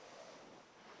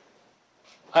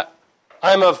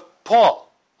 I'm of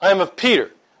Paul. I'm of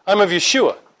Peter. I'm of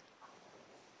Yeshua.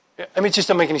 I mean, it just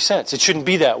doesn't make any sense. It shouldn't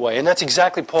be that way. And that's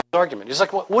exactly Paul's argument. He's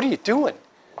like, what are you doing?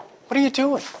 What are you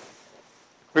doing?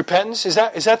 Repentance? Is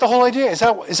that the whole idea? Is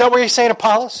that what you're saying,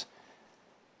 Apollos?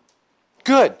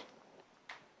 Good.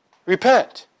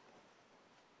 Repent.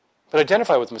 But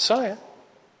identify with Messiah.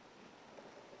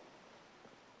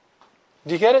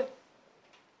 Do you get it?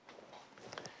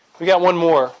 We got one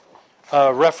more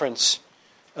reference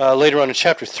later on in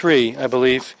chapter 3, I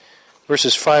believe,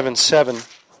 verses 5 and 7.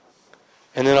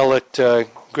 And then I'll let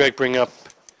Greg bring up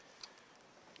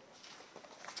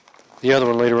the other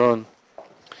one later on.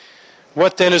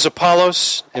 What then is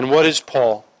Apollos, and what is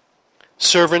Paul?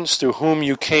 Servants through whom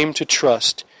you came to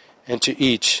trust, and to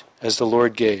each as the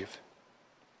Lord gave.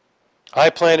 I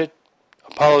planted,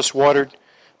 Apollos watered,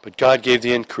 but God gave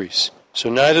the increase. So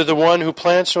neither the one who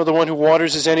plants nor the one who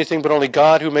waters is anything, but only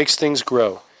God who makes things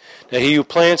grow. Now he who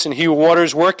plants and he who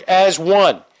waters work as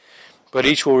one, but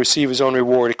each will receive his own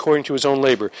reward according to his own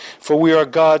labor. For we are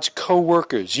God's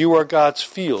co-workers. You are God's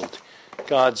field,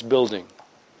 God's building.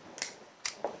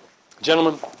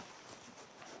 Gentlemen,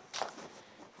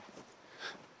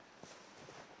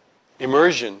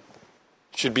 immersion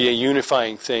should be a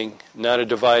unifying thing, not a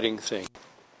dividing thing.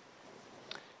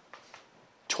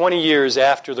 20 years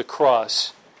after the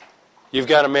cross, you've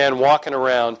got a man walking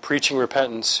around preaching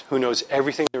repentance who knows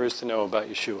everything there is to know about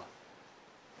Yeshua.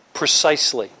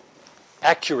 Precisely,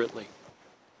 accurately.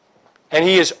 And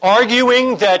he is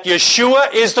arguing that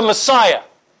Yeshua is the Messiah.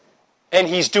 And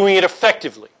he's doing it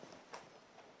effectively.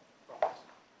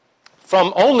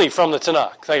 Only from the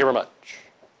Tanakh. Thank you very much.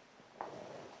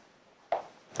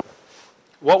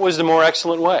 What was the more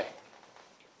excellent way?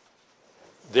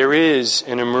 There is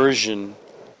an immersion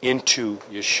into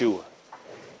Yeshua,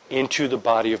 into the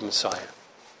body of Messiah.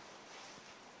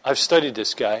 I've studied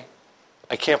this guy.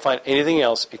 I can't find anything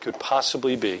else it could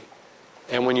possibly be.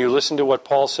 And when you listen to what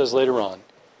Paul says later on,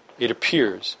 it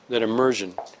appears that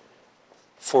immersion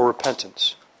for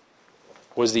repentance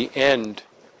was the end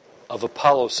of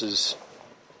Apollos'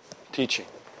 teaching.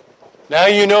 Now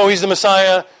you know he's the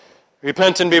Messiah,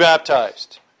 repent and be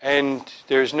baptized. And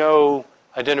there's no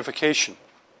identification.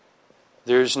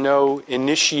 There's no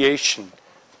initiation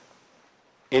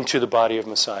into the body of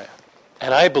Messiah.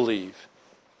 And I believe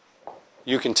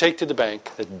you can take to the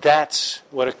bank that that's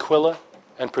what Aquila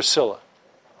and Priscilla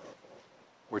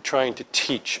were trying to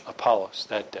teach Apollos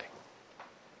that day.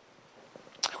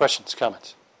 Questions,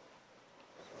 comments?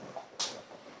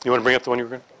 You want to bring up the one you were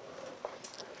going to?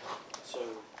 So,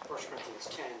 1 Corinthians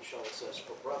 10, Shaul says,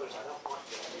 "For brothers, I don't want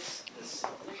to miss the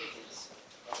significance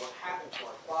of what happened to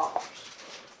our fathers.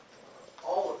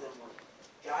 All of them were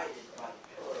guided by the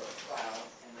pillar of the cloud,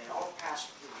 and they all passed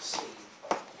through the sea.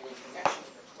 And in connection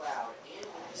with the cloud and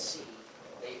with the sea,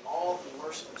 they all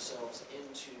immersed themselves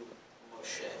into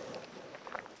Moshe."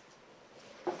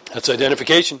 That's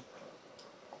identification.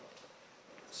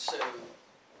 So,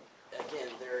 again,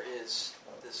 there is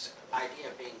this idea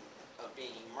of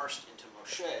being immersed into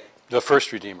Moshe, The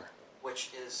first Redeemer. which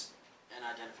is an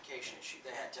identification issue.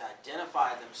 They had to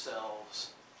identify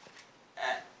themselves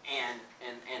and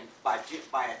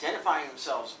by identifying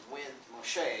themselves with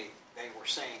Moshe, they were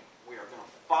saying, we are going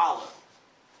to follow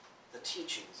the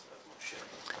teachings of Moshe.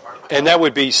 And that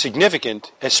would be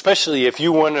significant, especially if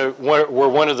you were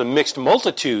one of the mixed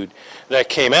multitude that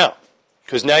came out.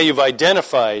 Because now you've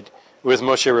identified with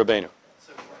Moshe Rabbeinu.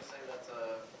 So can I say that's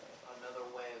another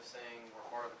way of saying we're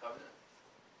part of the covenant?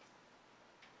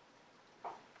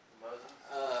 Moses?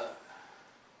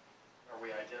 Are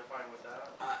we identifying with that?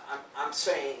 I'm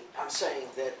saying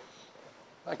that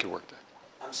I could work that.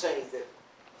 I'm saying that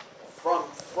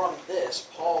from this,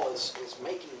 Paul is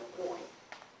making the point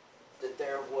that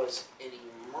there was an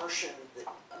immersion that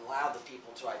allowed the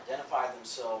people to identify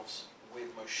themselves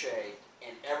with Moshe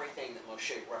and everything that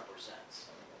Moshe represents.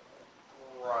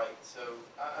 Right. So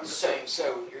I'm just So, saying.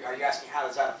 so are you asking how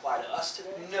does that apply to us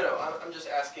today? No. I'm just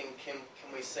asking. Can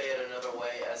we say it another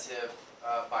way, as if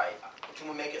can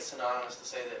we make it synonymous to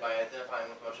say that by identifying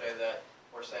with Moshe that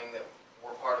we're saying that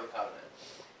we're part of the covenant?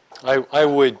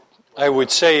 I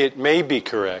would say it may be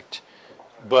correct,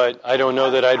 but I don't know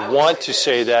that I'd want to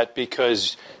say that,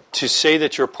 because to say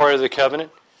that you're part of the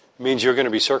covenant means you're going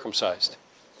to be circumcised.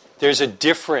 There's a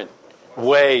different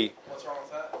way. What's wrong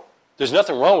with that? There's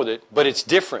nothing wrong with it, but it's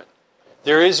different.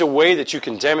 There is a way that you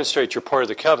can demonstrate you're part of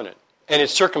the covenant, and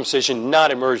it's circumcision,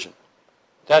 not immersion.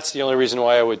 That's the only reason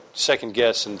why I would second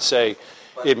guess and say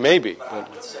it may be. But I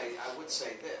would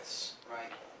say this,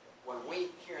 right? When we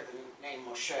hear the name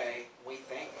Moshe, we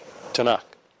think Tanakh,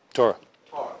 Torah.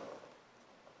 Torah.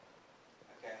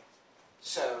 Okay?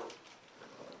 So,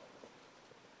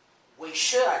 we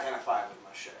should identify with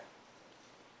Moshe.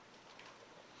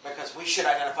 Because we should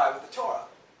identify with the Torah.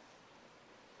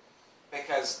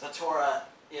 Because the Torah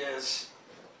is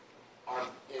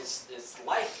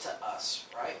life to us,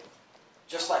 right?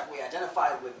 Just like we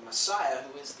identify with Messiah,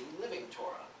 who is the living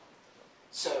Torah.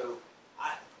 So,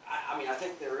 I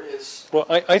think there is... Well,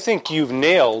 I think you've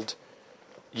nailed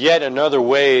yet another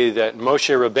way that Moshe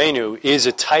Rabbeinu is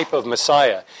a type of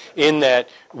Messiah, in that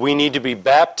we need to be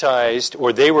baptized,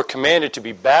 or they were commanded to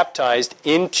be baptized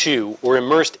into, or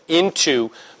immersed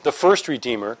into, the first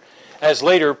Redeemer, as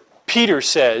later Peter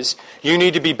says, you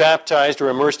need to be baptized or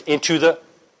immersed into the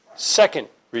second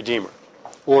Redeemer,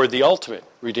 or the ultimate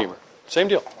Redeemer. Same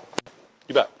deal.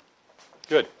 You bet.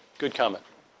 Good. Good comment.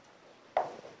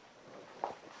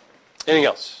 Anything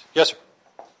else? Yes, sir.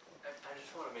 I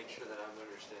just want to make sure that I'm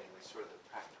understanding sort of the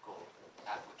practical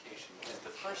application. Because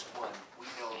the first one we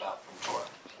know about from Torah,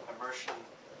 immersion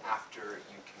after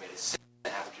you commit a sin,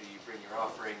 after you bring your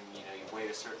offering, you wait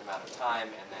a certain amount of time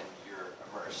and then you're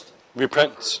immersed.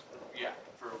 Repentance.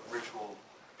 For ritual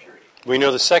purity. We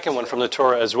know the second one from the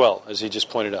Torah as well, as he just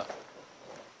pointed out.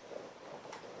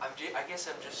 I guess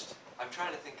I'm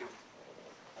trying to think of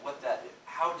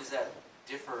how does that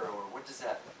differ, or what does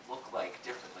that look like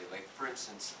differently? Like, for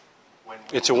instance, when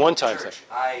we It's a went to one-time church, thing.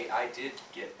 I did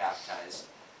get baptized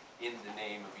in the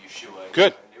name of Yeshua.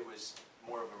 Good. And it was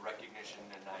more of a recognition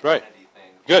and Right. identity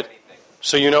thing. than Good. anything.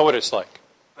 So you know what it's like.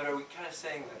 But are we kind of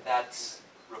saying that that's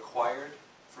required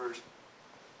for?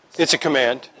 It's a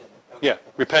command. Okay. Yeah,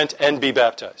 repent and be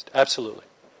baptized. Absolutely.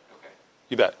 Okay.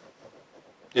 You bet.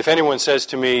 If anyone says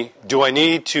to me, do I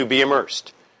need to be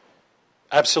immersed?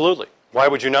 Absolutely. Why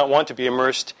would you not want to be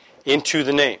immersed into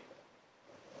the name?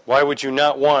 Why would you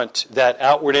not want that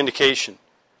outward indication?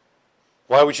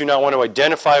 Why would you not want to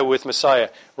identify with Messiah?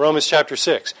 Romans chapter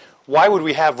 6. Why would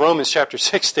we have Romans chapter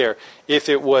 6 there if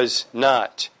it was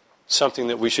not something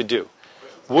that we should do?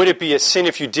 Would it be a sin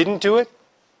if you didn't do it?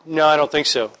 No, I don't think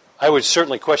so. I would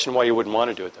certainly question why you wouldn't want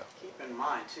to do it, though. Keep in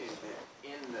mind, too,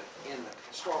 that in the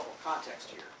historical context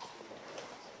here,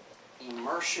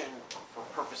 immersion for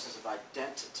purposes of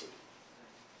identity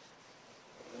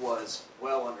was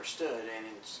well understood, and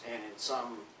in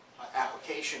some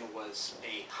application was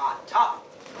a hot topic,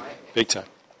 right? Big time.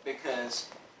 Because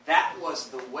that was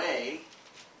the way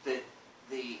that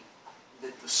the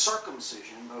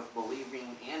circumcision, both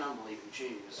believing and unbelieving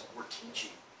Jews, were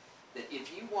teaching. That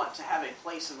if you want to have a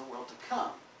place in the world to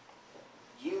come,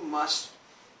 you must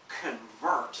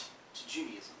convert to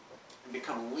Judaism and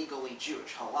become legally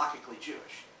Jewish, halakhically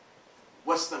Jewish.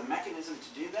 What's the mechanism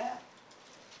to do that?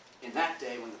 In that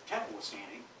day, when the temple was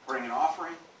standing, bring an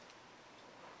offering,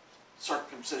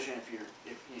 circumcision if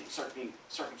you're being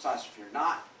circumcised if you're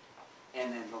not,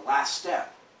 and then the last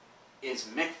step is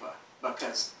mikvah,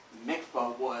 because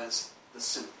mikvah was the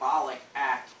symbolic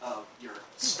act of your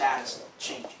status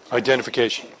changing.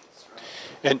 Identification. Right?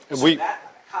 And So we,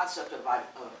 that concept of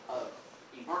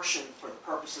immersion for the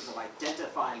purposes of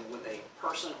identifying with a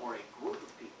person or a group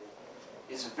of people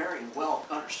is a very well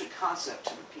understood concept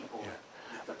to the people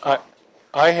that they're talking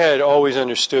to. I had always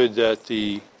understood that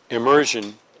the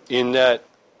immersion in that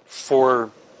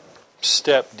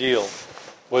 4-step deal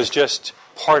was just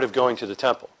part of going to the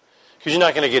temple. Because you're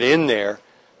not going to get in there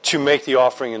to make the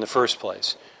offering in the first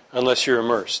place unless you're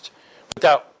immersed.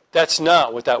 But that's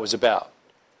not what that was about.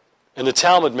 And the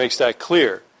Talmud makes that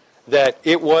clear, that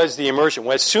it was the immersion.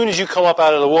 As soon as you come up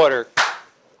out of the water,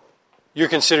 you're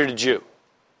considered a Jew.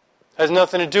 It has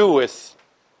nothing to do with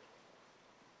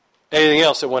anything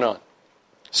else that went on.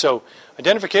 So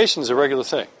identification is a regular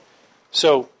thing.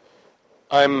 So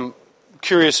I'm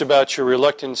curious about your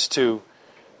reluctance to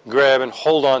grab and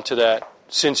hold on to that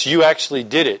since you actually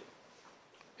did it,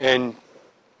 and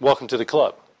welcome to the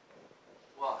club.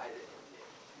 Well,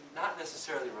 not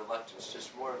necessarily reluctance,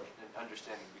 just more an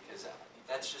understanding, because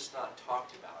that's just not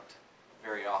talked about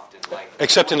very often. Like,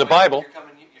 Except in the Bible.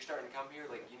 You're starting to come here.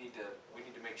 Like, we need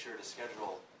to make sure to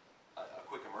schedule a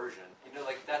quick immersion.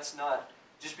 That's not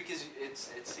just because it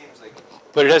seems like.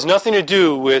 But it has nothing to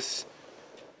do with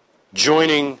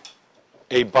joining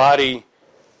a body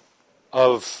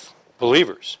of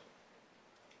believers.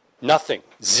 Nothing.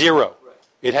 Zero.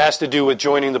 It has to do with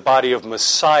joining the body of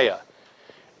Messiah.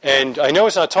 And I know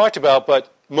it's not talked about,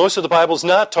 but most of the Bible's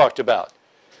not talked about.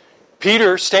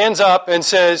 Peter stands up and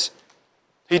says,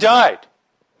 he died,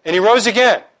 and he rose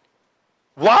again.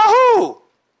 Wahoo!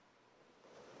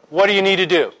 What do you need to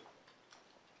do?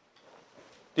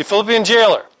 The Philippian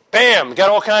jailer, bam, got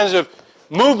all kinds of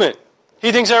movement.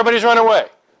 He thinks everybody's run away.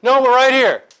 No, we're right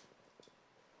here.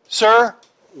 Sir,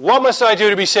 what must I do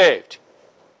to be saved?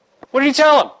 What did he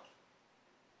tell him?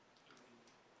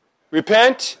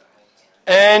 Repent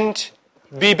and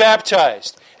be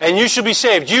baptized, and you shall be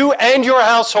saved, you and your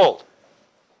household.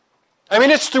 I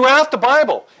mean, it's throughout the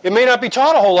Bible. It may not be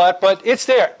taught a whole lot, but it's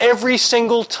there every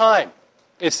single time.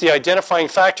 It's the identifying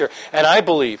factor, and I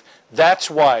believe that's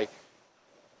why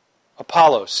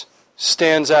Apollos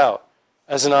stands out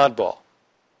as an oddball.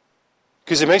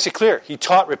 Because it makes it clear. He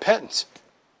taught repentance,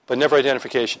 but never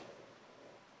identification.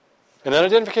 And that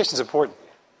identification is important.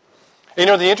 And you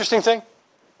know the interesting thing?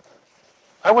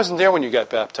 I wasn't there when you got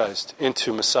baptized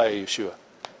into Messiah Yeshua.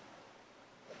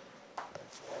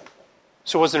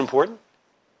 So was it important?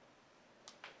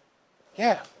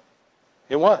 Yeah,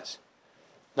 it was.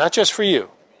 Not just for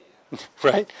you,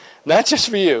 right? Not just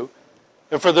for you,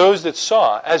 and for those that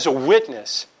saw as a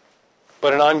witness,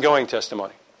 but an ongoing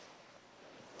testimony.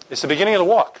 It's the beginning of the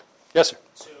walk. Yes, sir.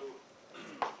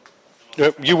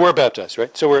 You were baptized,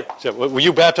 right? So were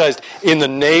you baptized in the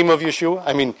name of Yeshua?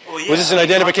 I mean, Well, yeah, was this an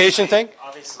identification thing?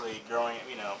 Obviously, growing,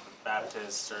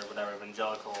 Baptist or whatever,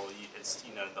 evangelical, it's,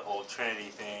 the whole Trinity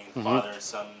thing, Father,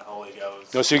 Son, Holy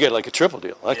Ghost. No, so you get like a triple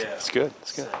deal. Okay, Yeah. that's good.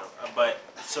 That's good.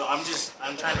 So I'm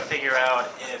trying to figure out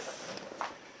if,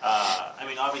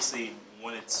 obviously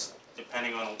when it's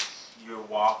depending on your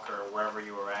walk or wherever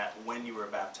you were at, when you were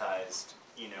baptized,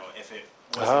 if it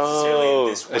wasn't necessarily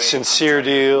this way. A sincere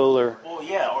deal or... Well,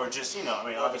 yeah, or just,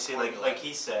 obviously like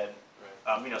he said,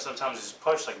 sometimes it's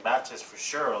pushed, like Baptist for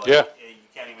sure. Like, Yeah. You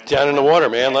can't even... Down in the water,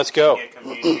 man. Let's go. You can't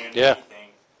get communion Yeah. anything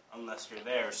unless you're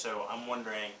there. So I'm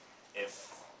wondering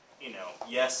if,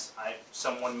 yes,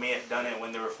 someone may have done it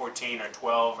when they were 14 or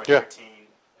 12 or 13,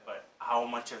 but how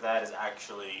much of that is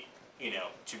actually,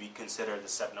 to be considered the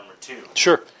step number 2?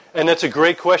 Sure. And that's a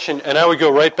great question. And I would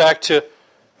go right back to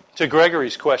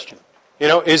Gregory's question.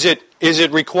 Is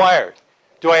it required?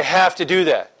 Do I have to do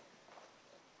that?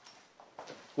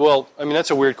 Well,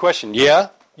 that's a weird question. Yeah,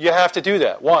 you have to do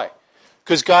that. Why?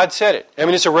 Because God said it.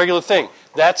 It's a regular thing.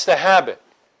 That's the habit.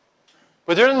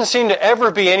 But there doesn't seem to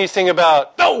ever be anything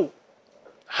about,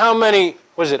 how many,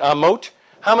 what is it, amot?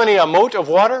 How many amot of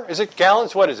water? Is it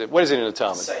gallons? What is it? What is it in the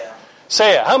Talmud?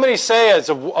 Seah. How many seahs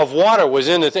of water was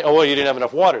in the thing? Oh, well, you didn't have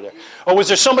enough water there. Or was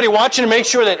there somebody watching to make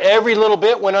sure that every little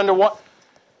bit went under water?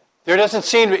 There doesn't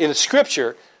seem to be in the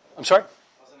Scripture. I'm sorry?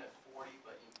 Wasn't it 40,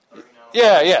 but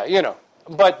 39? Yeah.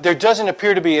 But there doesn't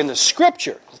appear to be in the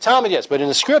Scripture. The Talmud, yes, but in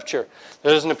the Scripture,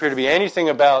 there doesn't appear to be anything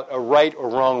about a right or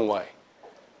wrong way.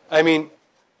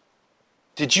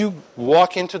 Did you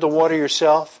walk into the water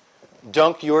yourself,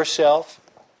 dunk yourself,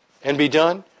 and be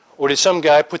done? Or did some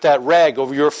guy put that rag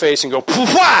over your face and go,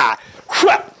 poof-wah!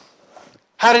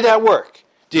 How did that work?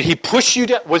 Did he push you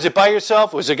down? Was it by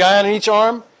yourself? Was a guy on each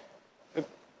arm?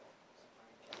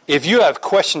 If you have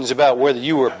questions about whether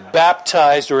you were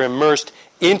baptized or immersed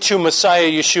into Messiah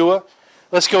Yeshua,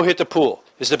 let's go hit the pool.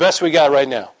 It's the best we got right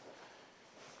now.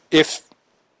 If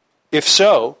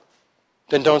so,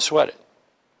 then don't sweat it.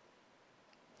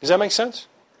 Does that make sense?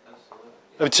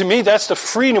 To me, that's the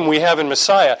freedom we have in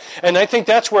Messiah. And I think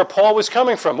that's where Paul was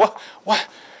coming from. What?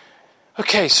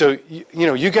 Okay, so,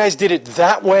 you guys did it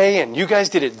that way, and you guys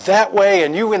did it that way,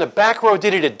 and you in the back row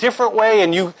did it a different way,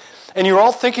 and you're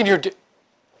all thinking you're...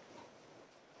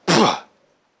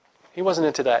 He wasn't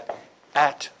into that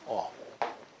at all.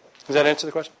 Does that answer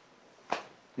the question?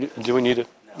 Do we need to?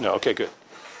 No, okay, good.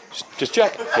 Just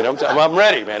check. I'm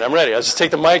ready, man. I'm ready. I'll just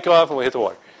take the mic off and we'll hit the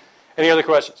water. Any other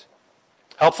questions?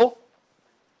 Helpful?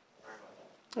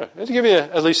 All right, let's give you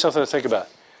at least something to think about.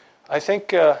 I think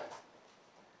that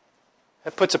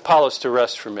puts Apollos to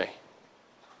rest for me.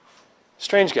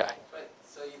 Strange guy. But,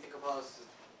 so you think Apollos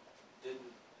didn't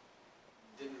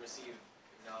receive,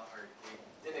 or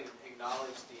didn't acknowledge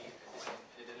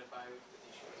identify with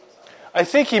Yeshua? I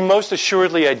think he most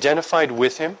assuredly identified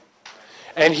with him,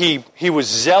 and he was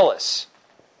zealous,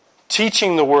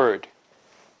 teaching the word,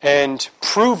 and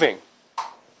proving,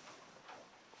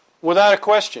 without a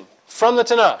question, from the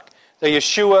Tanakh, that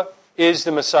Yeshua is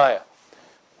the Messiah.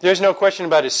 There's no question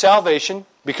about his salvation,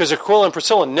 because Aquila and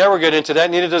Priscilla never get into that,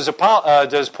 neither does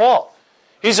Paul.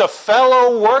 He's a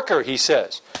fellow worker, he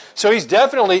says. So he's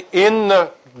definitely in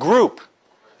the group.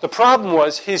 The problem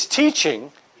was his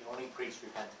teaching.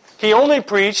 He only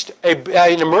preached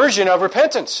an immersion of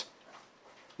repentance.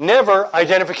 Never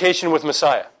identification with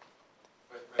Messiah.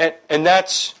 And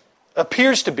that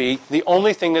appears to be the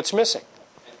only thing that's missing.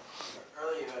 And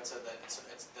earlier you had said that it's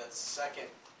that second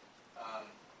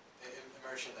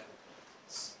immersion that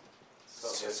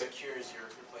secures your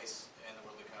place in the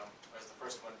world to come, whereas the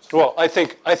first one... Well, I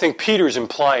think Peter's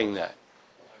implying that.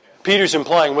 Okay. Peter's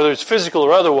implying, whether it's physical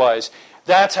or otherwise,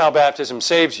 that's how baptism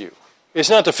saves you. It's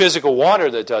not the physical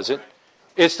water that does it.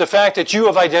 It's the fact that you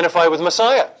have identified with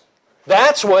Messiah.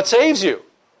 That's what saves you.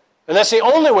 And that's the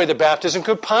only way that baptism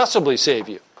could possibly save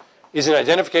you, is an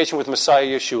identification with Messiah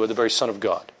Yeshua, the very Son of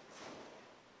God.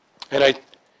 And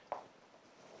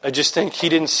I just think he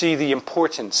didn't see the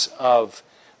importance of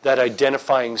that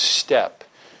identifying step,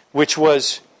 which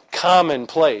was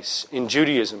commonplace in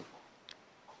Judaism.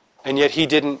 And yet he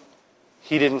didn't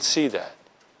see that.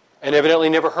 And evidently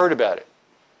never heard about it.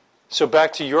 So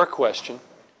back to your question,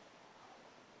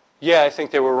 yeah, I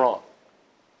think they were wrong.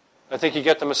 I think you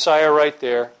get the Messiah right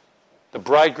there. The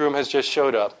bridegroom has just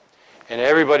showed up, and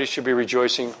everybody should be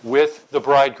rejoicing with the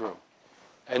bridegroom.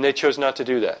 And they chose not to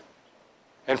do that.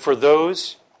 And for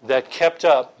those that kept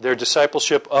up their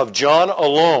discipleship of John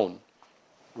alone,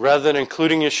 rather than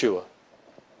including Yeshua,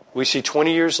 we see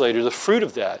 20 years later, the fruit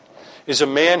of that is a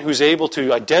man who's able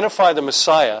to identify the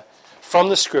Messiah from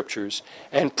the Scriptures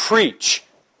and preach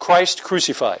Christ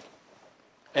crucified,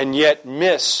 and yet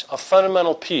miss a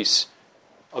fundamental piece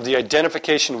of the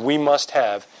identification we must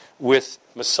have with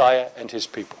Messiah and his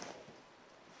people.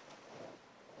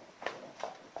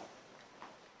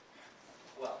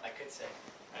 Well, I could say,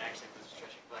 I actually was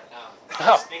stretching, but Oh.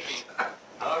 I was thinking,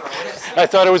 however, what if I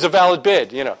thought it was a valid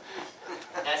bid, you know.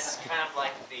 that's kind of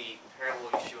like the parable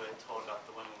Yeshua told about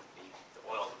the women with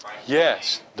the oil, the bright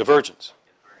Yes, flame. the virgins.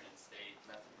 The virgins,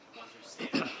 the ones who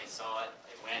stayed up, they saw it,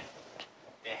 they went,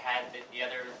 they had the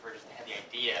other virgins, they had the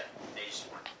idea, they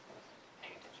just weren't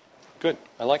paying attention. Good.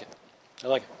 I like it. I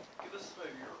like it. Give us some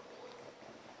of your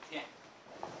Yeah.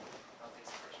 I don't think it's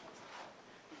the first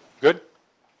one. Good?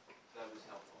 That was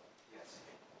helpful, yes.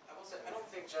 I will say, I don't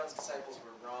think John's disciples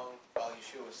were wrong while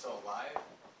Yeshua was still alive.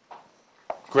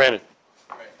 Granted.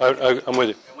 Right. I'm with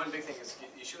you. And one big thing is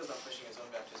Yeshua's not pushing his own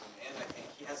baptism, and I think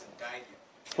he hasn't died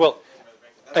yet. Well,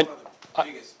 That's and one of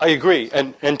the biggest. I agree.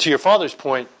 And to your father's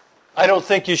point, I don't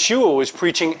think Yeshua was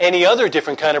preaching any other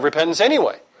different kind of repentance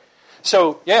anyway.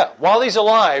 So, yeah, while he's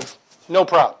alive, no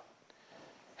problem.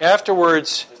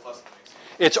 Afterwards, There's less than makes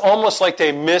sense. it's almost like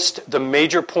they missed the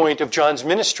major point of John's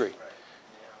ministry.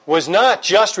 Was not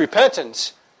just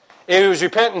repentance. It was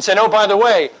repentance, and oh, by the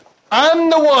way, I'm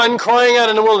the one crying out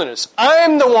in the wilderness.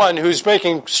 I'm the one who's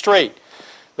making straight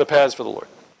the paths for the Lord.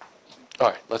 All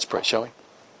right, let's pray, shall we?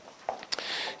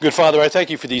 Good Father, I thank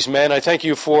you for these men. I thank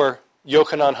you for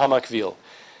Yochanan Hamakvil.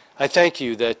 I thank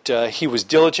you that he was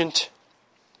diligent.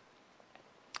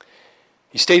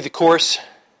 He stayed the course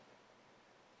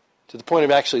to the point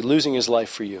of actually losing his life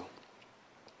for you.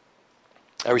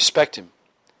 I respect him.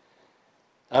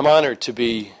 I'm honored to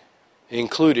be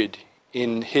included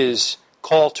in his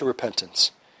call to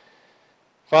repentance.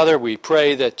 Father, we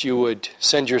pray that you would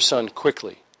send your Son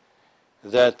quickly,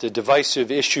 that the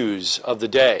divisive issues of the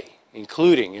day,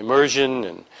 including immersion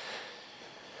and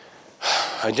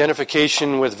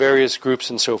identification with various groups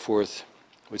and so forth,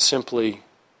 would simply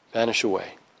vanish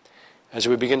away as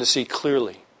we begin to see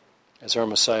clearly as our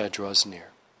Messiah draws near.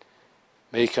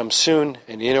 May he come soon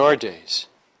and in our days.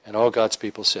 And all God's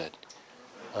people said,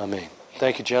 Amen.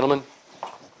 Thank you, gentlemen.